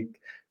the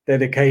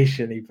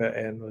dedication he put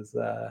in was,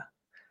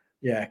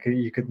 yeah,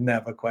 you could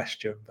never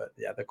question. But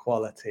yeah, the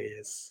quality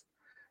is,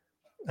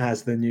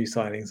 as the new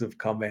signings have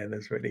come in,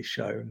 has really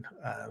shown.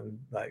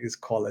 Like his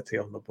quality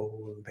on the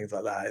ball and things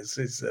like that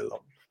is a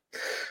lot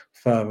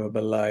further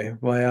below.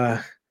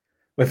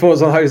 My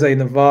thoughts on Jose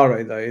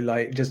Navarro though,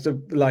 like just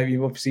like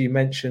you obviously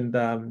mentioned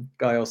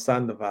Gael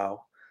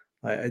Sandoval.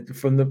 Like,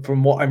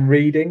 from what I'm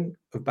reading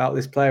about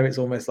this player, it's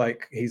almost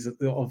like he's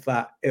of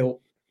that ilk,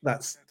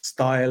 that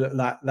style,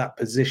 that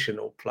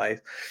positional play.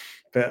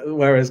 But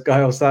whereas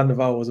Gael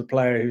Sandoval was a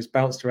player who's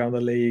bounced around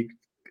the league,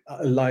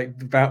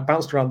 like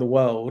bounced around the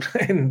world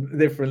in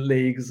different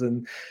leagues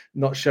and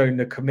not shown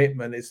the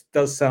commitment, it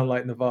does sound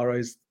like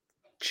Navarro's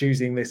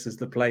choosing this as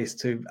the place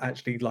to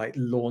actually like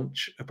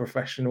launch a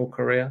professional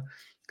career,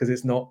 because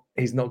he's not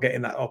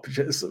getting that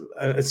opportunity,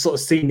 a sort of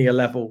senior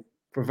level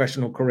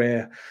professional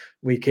career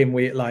week in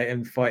week, like,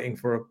 and fighting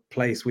for a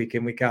place week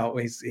in week out.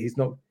 He's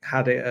not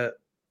had it at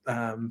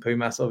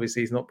Pumas.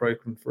 Obviously he's not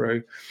broken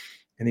through,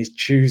 and he's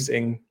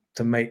choosing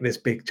to make this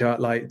big chart,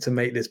 like to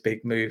make this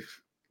big move.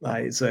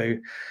 Like, so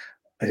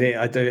I think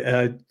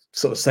I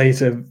sort of say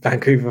to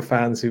Vancouver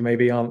fans who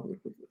maybe aren't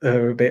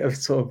a bit of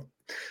sort of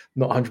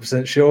not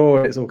 100%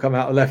 sure, it's all come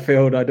out of left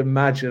field. I'd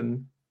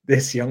imagine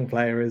this young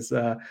player is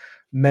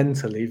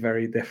mentally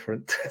very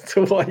different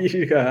to what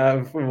you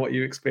have from what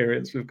you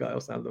experienced with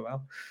Gael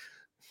Sandoval.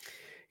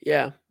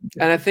 Yeah.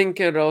 And I think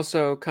it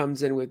also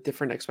comes in with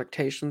different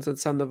expectations at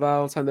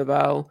Sandoval.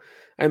 Sandoval,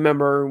 I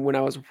remember when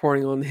I was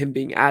reporting on him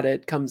being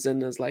added, comes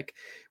in as like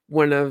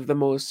one of the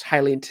most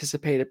highly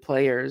anticipated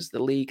players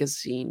the league has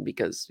seen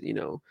because,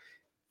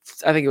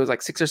 I think it was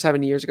like 6 or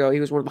 7 years ago, he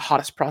was one of the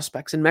hottest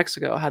prospects in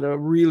Mexico, had a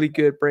really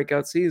good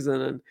breakout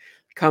season and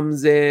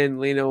comes in,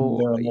 Doing an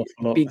awful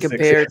lot being for 6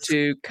 compared years.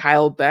 to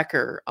Kyle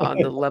Becker on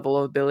the level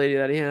of ability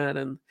that he had.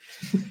 And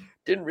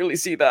didn't really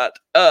see that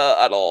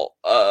at all.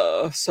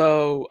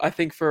 So I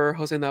think for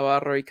Jose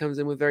Navarro, he comes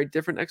in with very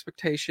different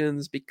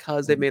expectations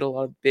because they made a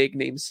lot of big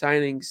name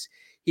signings.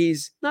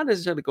 He's not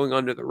necessarily going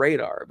under the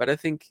radar, but I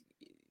think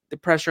the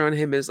pressure on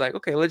him is like,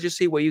 okay, let's just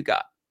see what you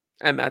got,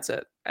 and that's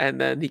it.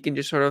 And then he can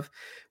just sort of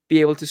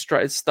be able to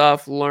strut his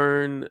stuff,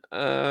 learn,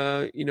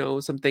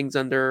 some things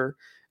under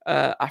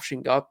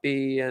Afshin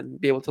Goppi, and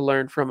be able to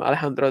learn from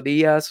Alejandro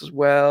Diaz as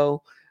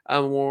well,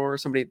 or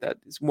somebody that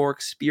is more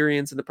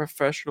experienced in the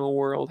professional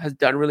world, has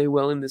done really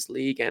well in this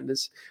league, and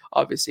is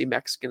obviously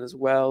Mexican as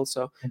well.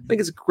 So I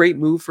think it's a great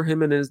move for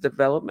him in his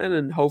development,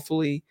 and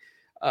hopefully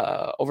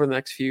over the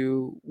next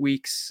few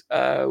weeks,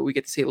 we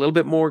get to see a little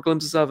bit more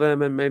glimpses of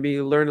him and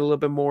maybe learn a little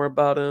bit more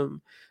about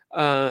him.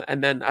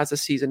 And then as the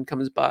season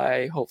comes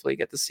by, hopefully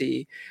get to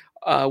see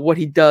what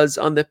he does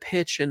on the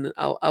pitch and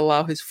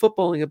allow his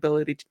footballing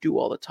ability to do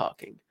all the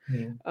talking.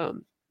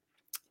 Mm.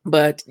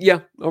 But yeah,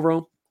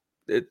 overall,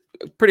 it,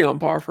 pretty on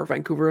par for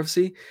Vancouver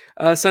FC.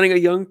 Signing a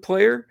young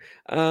player.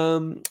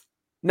 Now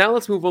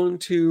let's move on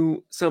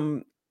to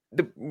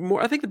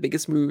I think the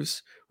biggest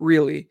moves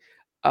really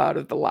out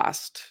of the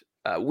last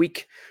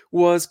week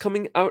was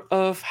coming out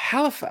of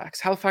Halifax.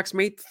 Halifax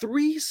made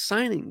 3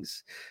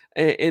 signings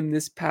in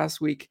this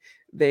past week.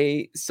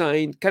 They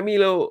signed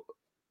Camilo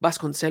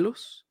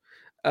Vasconcelos,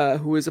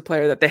 who is a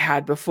player that they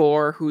had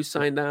before, who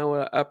signed now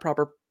a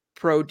proper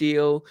pro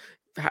deal.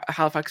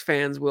 Halifax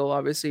fans will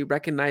obviously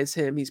recognize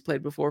him. He's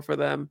played before for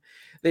them.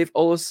 They've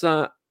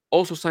also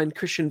signed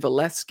Christian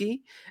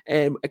Valesky,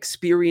 an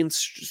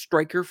experienced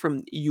striker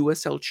from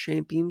USL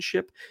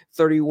Championship,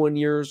 31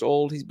 years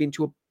old. He's been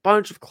to a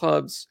bunch of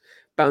clubs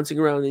bouncing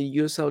around the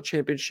USL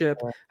Championship,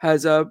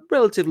 has a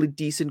relatively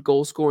decent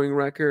goal scoring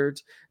record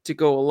to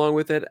go along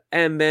with it.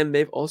 And then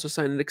they've also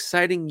signed an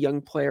exciting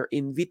young player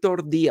in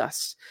Vitor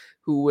Diaz,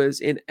 who was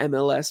in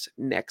MLS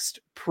Next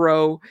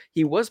Pro.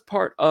 He was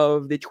part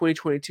of the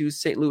 2022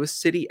 St. Louis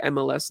City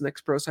MLS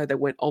Next Pro side that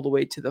went all the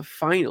way to the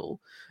final.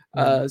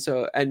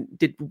 And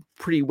did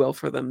pretty well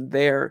for them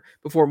there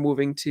before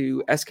moving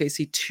to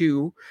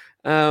SKC2.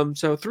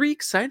 So 3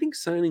 exciting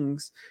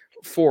signings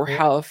for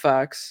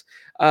Halifax.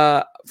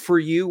 For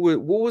you,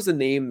 what was the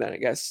name that I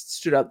guess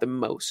stood out the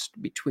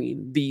most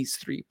between these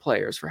 3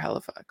 players for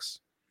Halifax?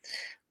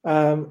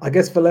 I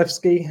guess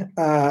Valesky,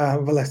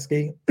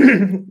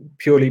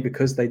 purely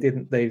because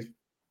they've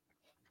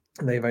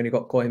only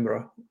got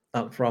Coimbra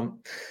up front,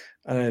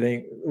 and I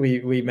think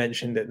we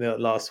mentioned it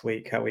last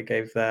week how we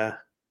gave their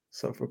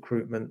sort of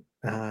recruitment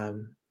a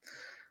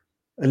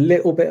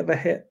little bit of a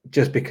hit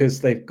just because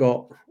they've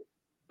got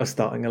a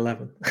starting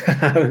 11.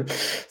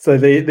 So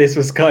this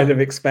was kind of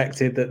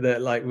expected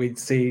that like we'd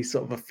see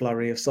sort of a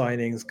flurry of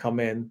signings come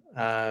in,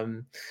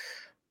 and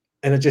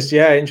I just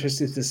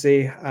interested to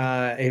see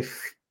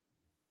if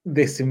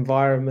this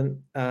environment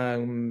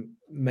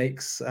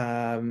makes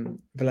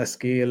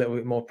Valesky a little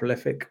bit more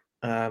prolific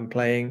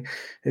playing.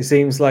 It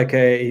seems like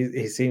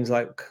he seems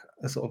like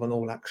a sort of an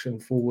all-action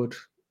forward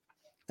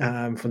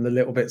from the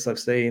little bits I've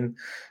seen,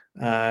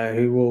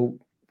 who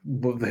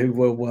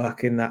will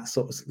work in that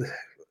sort of,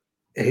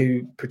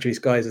 who Patrice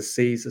Geyser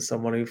sees as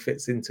someone who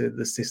fits into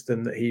the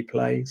system that he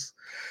plays.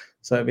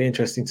 So it'd be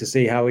interesting to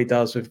see how he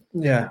does with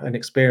an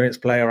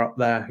experienced player up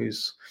there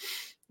who's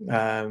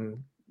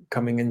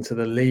coming into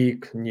the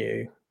league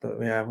new. But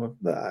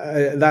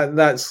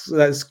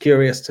that's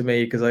curious to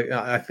me, because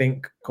I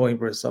think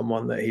Coimbra is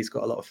someone that he's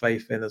got a lot of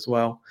faith in as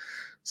well.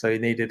 So he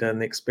needed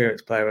an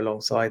experienced player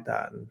alongside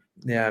that, and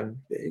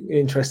I'm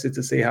interested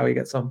to see how he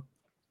gets on.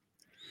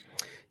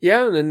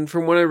 Yeah, and then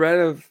from what I read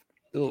of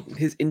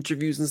his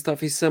interviews and stuff,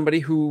 he's somebody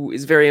who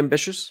is very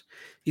ambitious.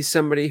 He's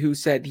somebody who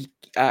said,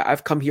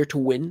 I've come here to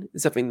win.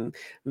 Something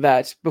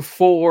that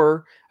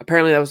before,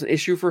 apparently that was an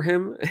issue for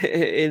him,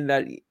 in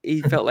that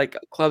he felt like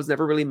clubs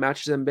never really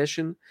matched his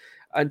ambition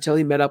until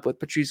he met up with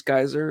Patrice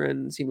Geyser,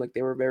 and seemed like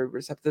they were very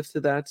receptive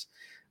to that.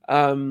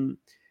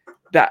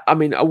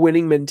 A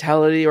winning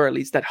mentality, or at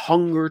least that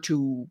hunger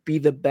to be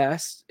the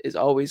best, is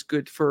always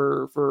good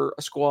for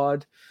a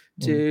squad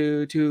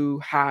to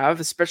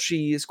have,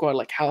 especially a squad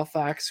like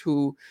Halifax,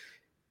 who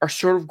are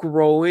sort of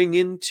growing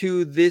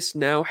into this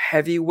now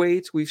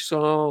heavyweight we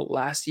saw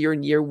last year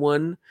in year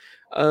one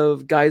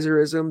of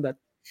Geyserism, that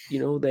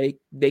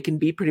they can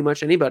beat pretty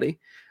much anybody.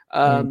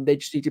 They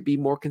just need to be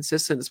more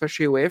consistent,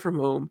 especially away from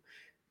home.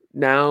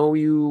 Now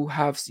you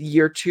have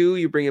year two,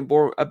 you bring in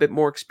a bit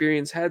more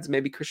experienced heads.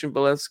 Maybe Christian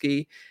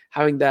Walewski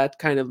having that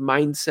kind of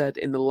mindset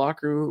in the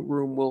locker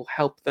room will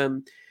help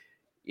them,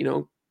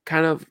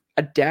 kind of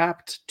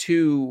adapt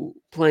to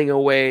playing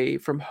away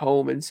from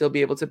home and still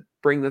be able to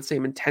bring the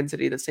same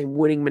intensity, the same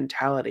winning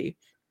mentality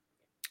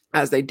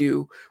as they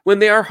do when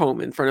they are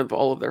home in front of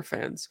all of their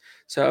fans.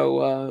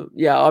 So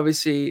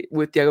obviously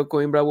with Thiago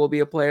Coimbra will be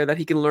a player that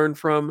he can learn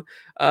from,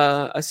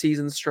 a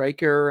seasoned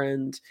striker,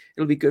 and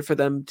it'll be good for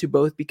them to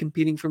both be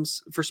competing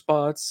for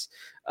spots.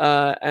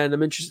 And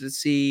I'm interested to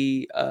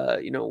see,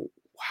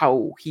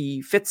 how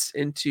he fits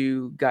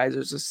into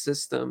Geyser's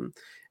system,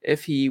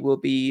 if he will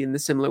be in the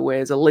similar way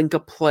as a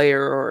link-up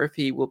player, or if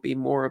he will be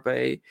more of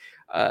a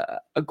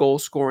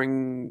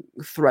goal-scoring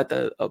threat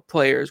that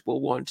players will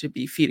want to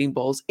be feeding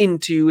balls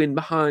into and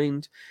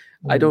behind.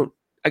 I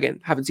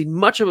haven't seen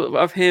much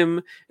of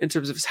him in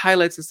terms of his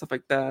highlights and stuff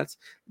like that,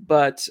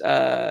 but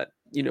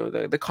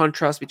the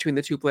contrast between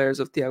the two players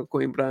of Thiago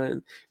Coimbra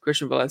and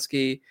Christian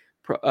Walewski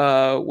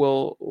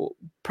will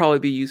probably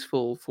be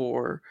useful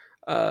for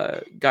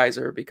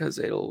Geyser, because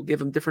it'll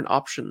give him different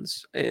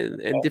options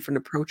and different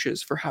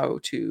approaches for how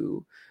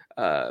to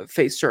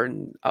face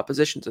certain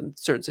oppositions in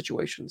certain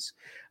situations.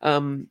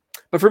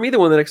 But for me, the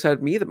one that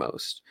excited me the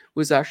most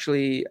was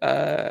actually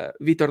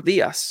Vitor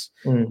Diaz,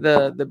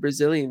 the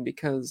Brazilian,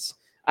 because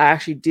I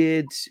actually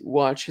did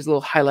watch his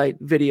little highlight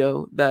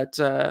video that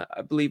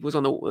I believe was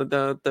on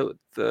the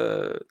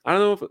I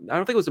don't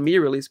think it was a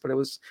media release, but it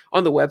was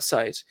on the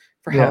website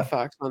for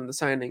Halifax on the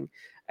signing.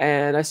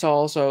 And I saw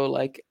also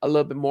like a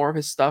little bit more of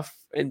his stuff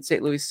in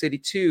St. Louis City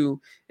too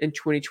in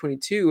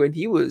 2022, and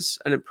he was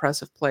an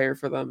impressive player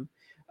for them.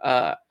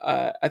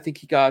 I think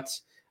he got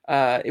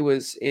it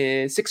was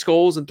 6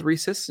 goals and 3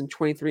 assists in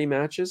 23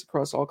 matches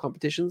across all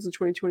competitions in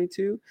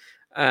 2022.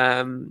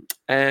 And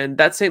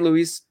that St.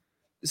 Louis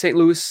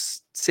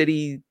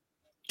City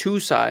 2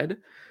 side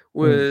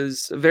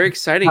was a very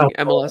exciting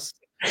MLS.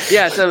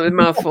 Yeah, it's a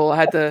mouthful. I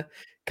had to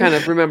kind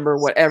of remember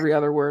what every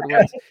other word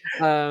was.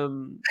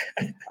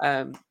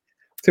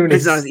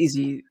 It's not as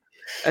easy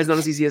as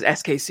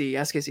SKC.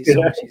 SKC is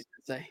so much easier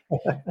to say.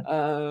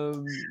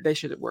 They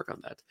should work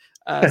on that.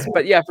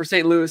 But yeah, for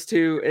St. Louis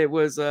too, it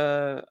was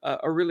a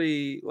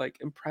really like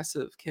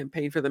impressive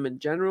campaign for them in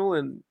general,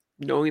 and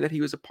knowing that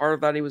he was a part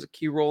of that, he was a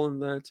key role in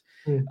that,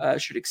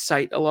 should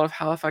excite a lot of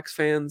Halifax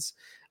fans.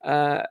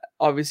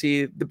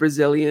 Obviously, the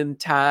Brazilian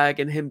tag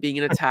and him being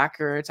an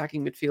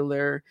attacking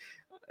midfielder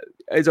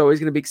is always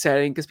going to be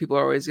exciting, because people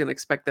are always going to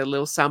expect that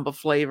little samba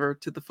flavor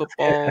to the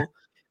football.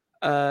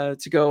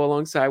 To go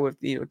alongside with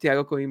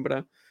Thiago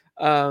Coimbra.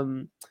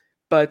 I'm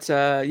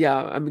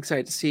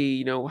excited to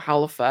see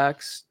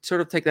Halifax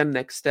sort of take that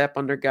next step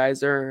under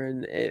Geyser,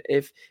 and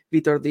if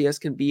Vitor Diaz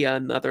can be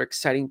another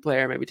exciting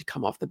player, maybe to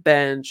come off the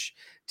bench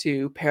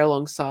to pair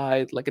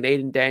alongside like an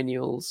Aiden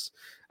Daniels,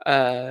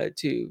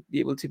 to be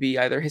able to be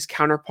either his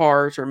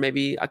counterpart or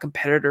maybe a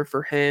competitor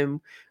for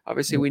him.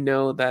 Obviously, we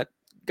know that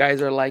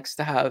Geyser likes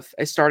to have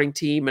a starting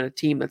team and a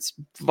team that's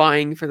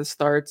vying for the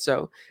start.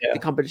 So the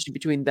competition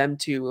between them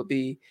two will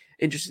be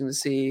interesting to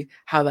see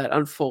how that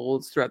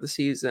unfolds throughout the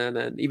season.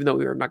 And even though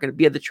we are not going to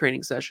be at the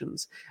training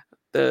sessions,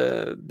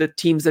 the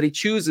teams that he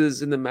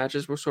chooses in the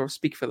matches will sort of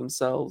speak for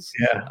themselves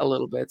a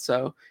little bit.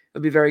 So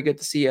it'll be very good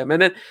to see him.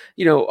 And then,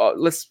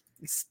 let's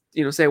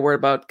say a word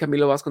about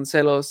Camilo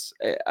Vasconcelos,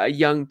 a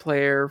young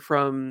player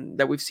from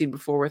that we've seen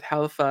before with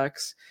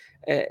Halifax.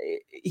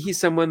 He's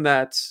someone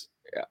that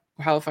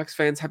Halifax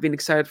fans have been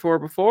excited for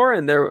before,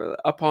 and they're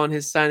upon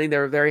his signing, they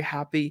were very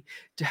happy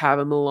to have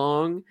him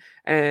along.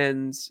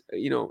 And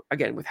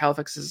again, with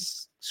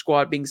Halifax's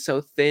squad being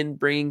so thin,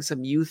 bringing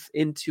some youth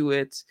into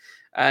it,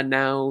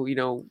 now,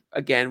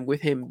 again,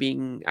 with him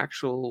being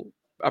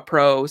a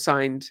pro,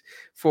 signed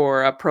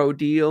for a pro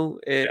deal,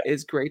 it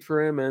is great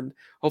for him, and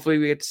hopefully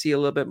we get to see a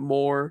little bit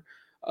more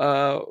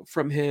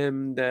from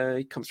him.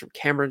 He comes from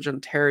Cambridge,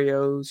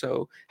 Ontario,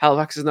 so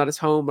Halifax is not his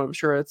home, but I'm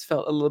sure it's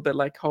felt a little bit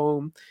like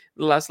home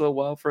the last little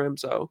while for him.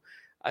 So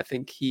I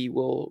think he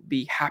will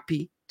be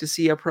happy to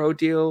see a pro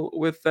deal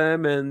with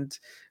them and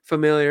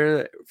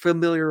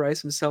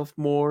familiarize himself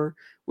more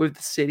with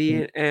the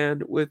city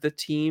and with the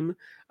team.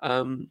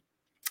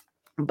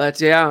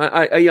 But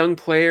yeah, a young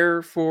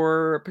player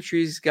for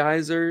Patrice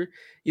Geyser.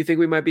 You think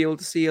we might be able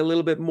to see a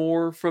little bit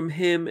more from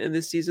him in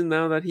this season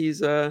now that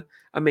he's a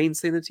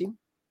mainstay in the team?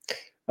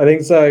 I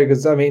think so,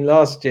 because I mean,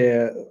 last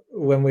year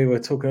when we were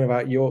talking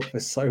about York for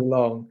so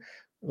long,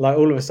 like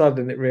all of a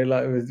sudden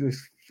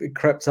it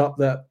crept up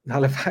that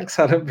Halifax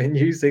hadn't been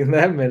using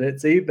their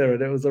minutes either,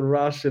 and it was a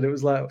rush, and it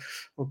was like,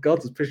 oh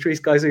God, does Patrice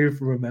guys even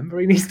remember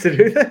he needs to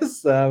do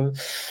this?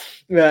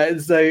 Yeah,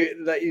 and so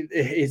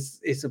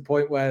it's a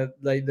point where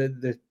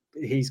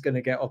he's going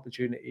to get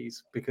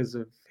opportunities because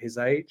of his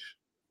age.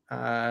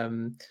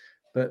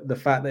 But the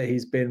fact that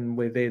he's been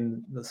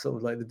within the sort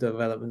of like the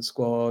development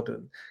squad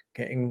and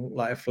getting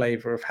like a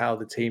flavor of how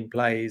the team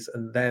plays,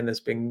 and then has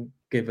been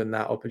given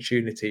that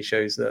opportunity,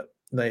 shows that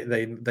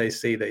they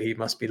see that he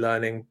must be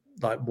learning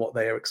like what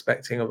they are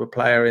expecting of a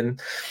player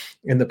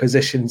in the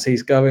positions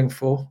he's going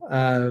for.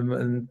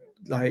 And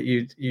like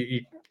you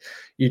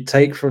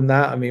take from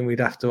that. I mean, we'd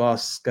have to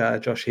ask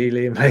Josh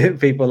Healy and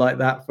people like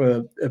that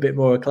for a bit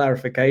more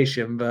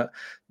clarification, but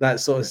that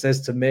sort of says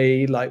to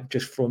me, like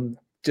just from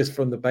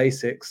the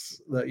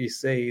basics that you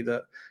see,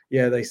 that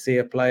yeah, they see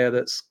a player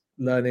that's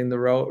learning the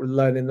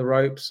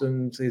ropes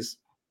and is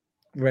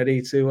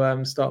ready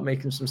to start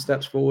making some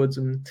steps forwards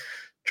and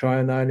try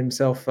and earn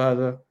himself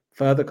further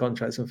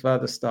contracts and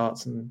further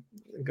starts and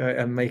go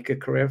and make a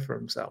career for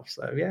himself.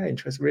 So yeah,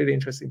 really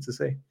interesting to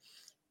see.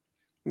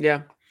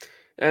 Yeah.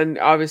 And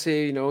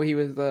obviously, he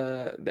was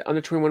the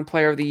under 21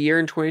 player of the year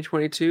in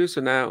 2022.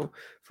 So now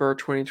for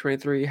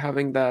 2023,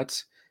 having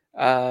that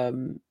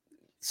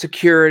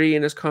security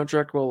in his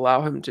contract will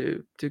allow him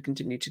to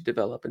continue to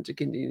develop and to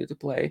continue to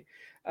play.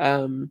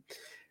 One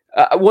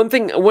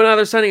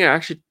other signing I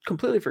actually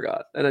completely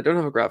forgot, and I don't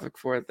have a graphic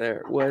for it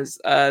there, was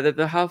that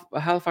the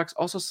Halifax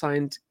also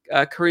signed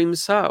Kareem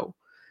Sow,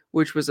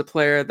 which was a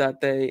player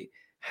that they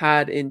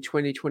had in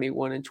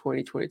 2021 and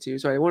 2022.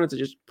 So I wanted to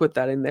just put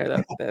that in there,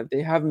 that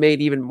they have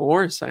made even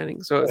more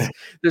signings. So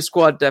the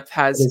squad depth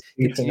has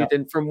continued.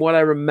 And from what I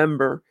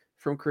remember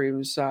from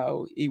Kareem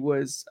Sow, he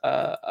was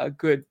a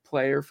good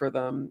player for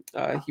them.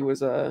 He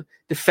was a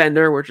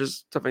defender, which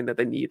is something that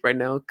they need right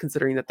now,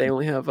 considering that they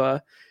only have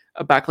a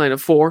backline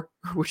of 4,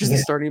 which is the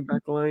starting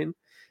backline.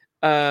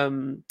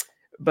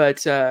 But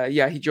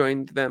he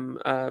joined them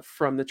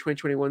from the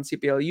 2021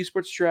 CPL U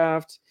Sports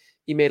Draft.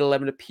 He made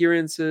 11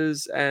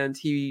 appearances, and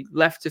he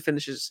left to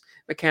finish his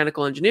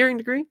mechanical engineering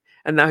degree.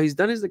 And now he's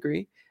done his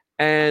degree,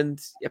 and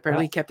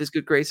apparently kept his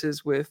good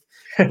graces with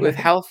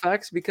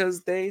Halifax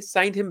because they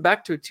signed him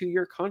back to a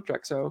 2-year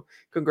contract. So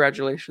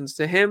congratulations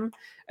to him,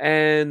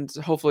 and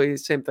hopefully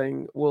same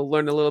thing. We'll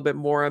learn a little bit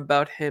more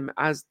about him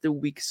as the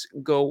weeks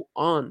go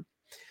on.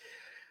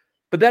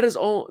 But that is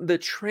all the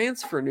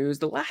transfer news.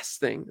 The last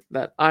thing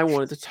that I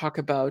wanted to talk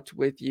about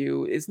with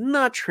you is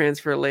not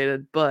transfer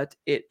related, but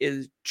it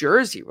is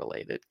jersey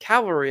related.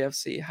 Cavalry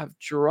FC have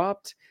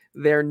dropped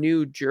their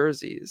new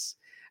jerseys,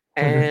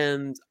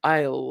 and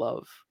I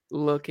love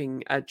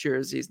looking at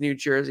new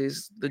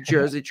jerseys, the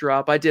jersey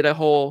drop. I did a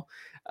whole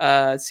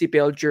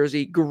CPL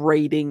jersey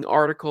grading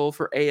article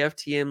for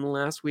AFTM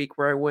last week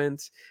where I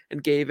went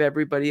and gave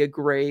everybody a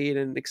grade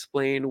and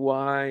explained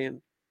why. And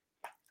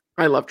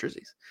I love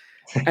jerseys.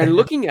 And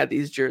looking at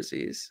these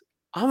jerseys,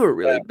 I'm a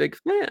really big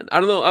fan. I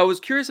don't know. I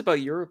was curious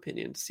about your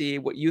opinion to see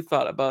what you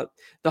thought about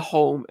the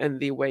home and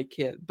the away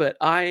kit, but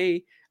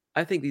I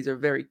think these are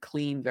very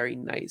clean, very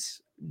nice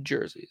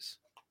jerseys.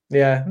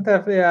 Yeah,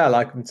 definitely. Yeah, I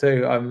like them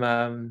too. I'm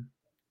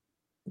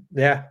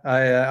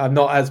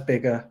not as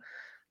big a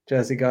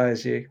jersey guy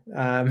as you,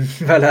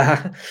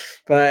 but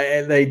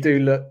they do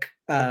look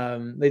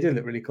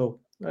really cool.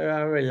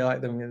 I really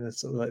like them in the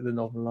sort of like the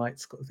Northern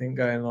Lights got thing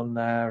going on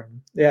there.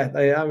 Yeah,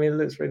 I mean, it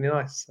looks really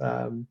nice.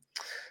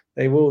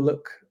 They will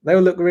look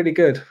really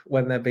good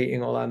when they're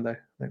beating Orlando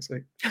next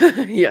week.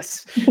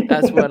 Yes,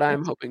 that's what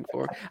I'm hoping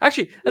for.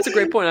 Actually, that's a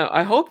great point.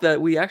 I hope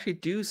that we actually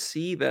do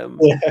see them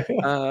this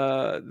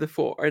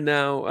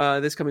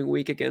coming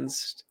week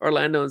against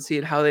Orlando and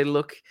see how they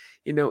look,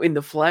 in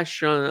the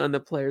flesh on the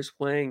players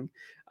playing.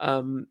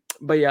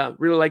 But yeah,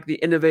 really like the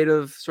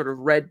innovative sort of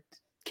red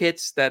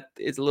kits that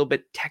is a little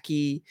bit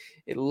techy.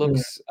 It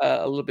looks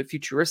a little bit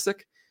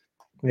futuristic.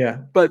 Yeah.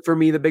 But for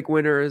me, the big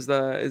winner is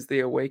the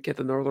away kit,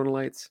 the Northern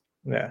Lights.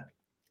 Yeah.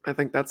 I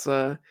think that's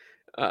a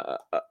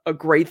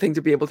great thing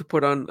to be able to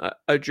put on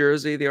a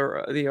jersey, the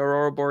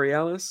Aurora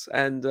Borealis,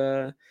 and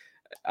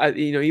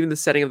even the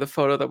setting of the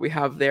photo that we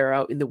have there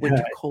out in the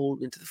winter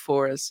cold into the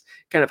forest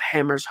kind of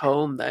hammers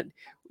home that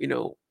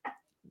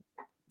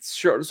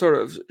sort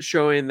of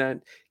showing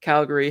that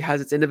Calgary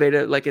has its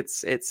innovative, like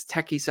its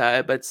techie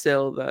side, but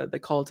still the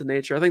call to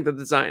nature. I think the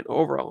design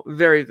overall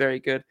very, very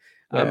good.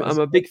 Yeah, I'm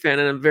a big fan,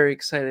 and I'm very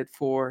excited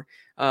for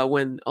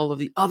when all of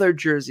the other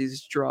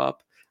jerseys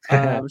drop.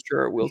 I'm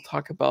sure we'll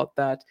talk about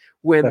that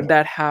when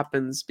that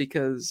happens,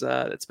 because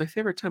it's my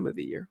favorite time of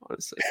the year.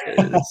 Honestly,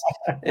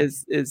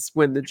 is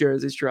when the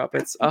jerseys drop.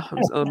 It's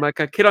I'm like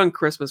a kid on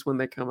Christmas when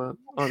they come out.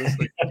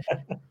 Honestly.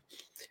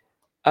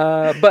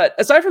 But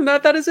aside from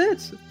that, that is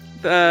it.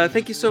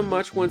 Thank you so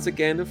much once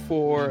again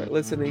for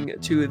listening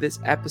to this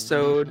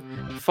episode.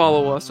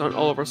 Follow us on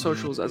all of our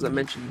socials, as I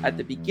mentioned at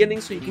the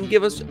beginning, so you can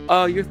give us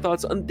your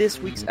thoughts on this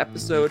week's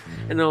episode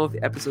and all of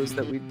the episodes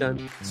that we've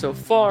done so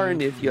far. And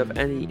if you have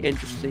any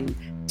interesting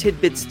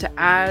tidbits to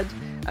add,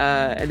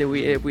 and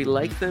if we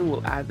like them,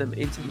 we'll add them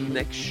into the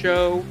next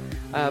show.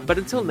 But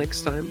until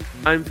next time,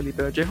 I'm Felipe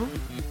Ojejo.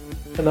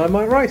 And I'm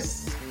Mike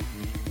Rice.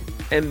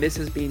 And this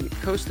has been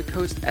Coast to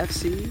Coast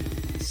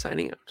FC,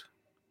 signing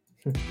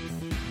out.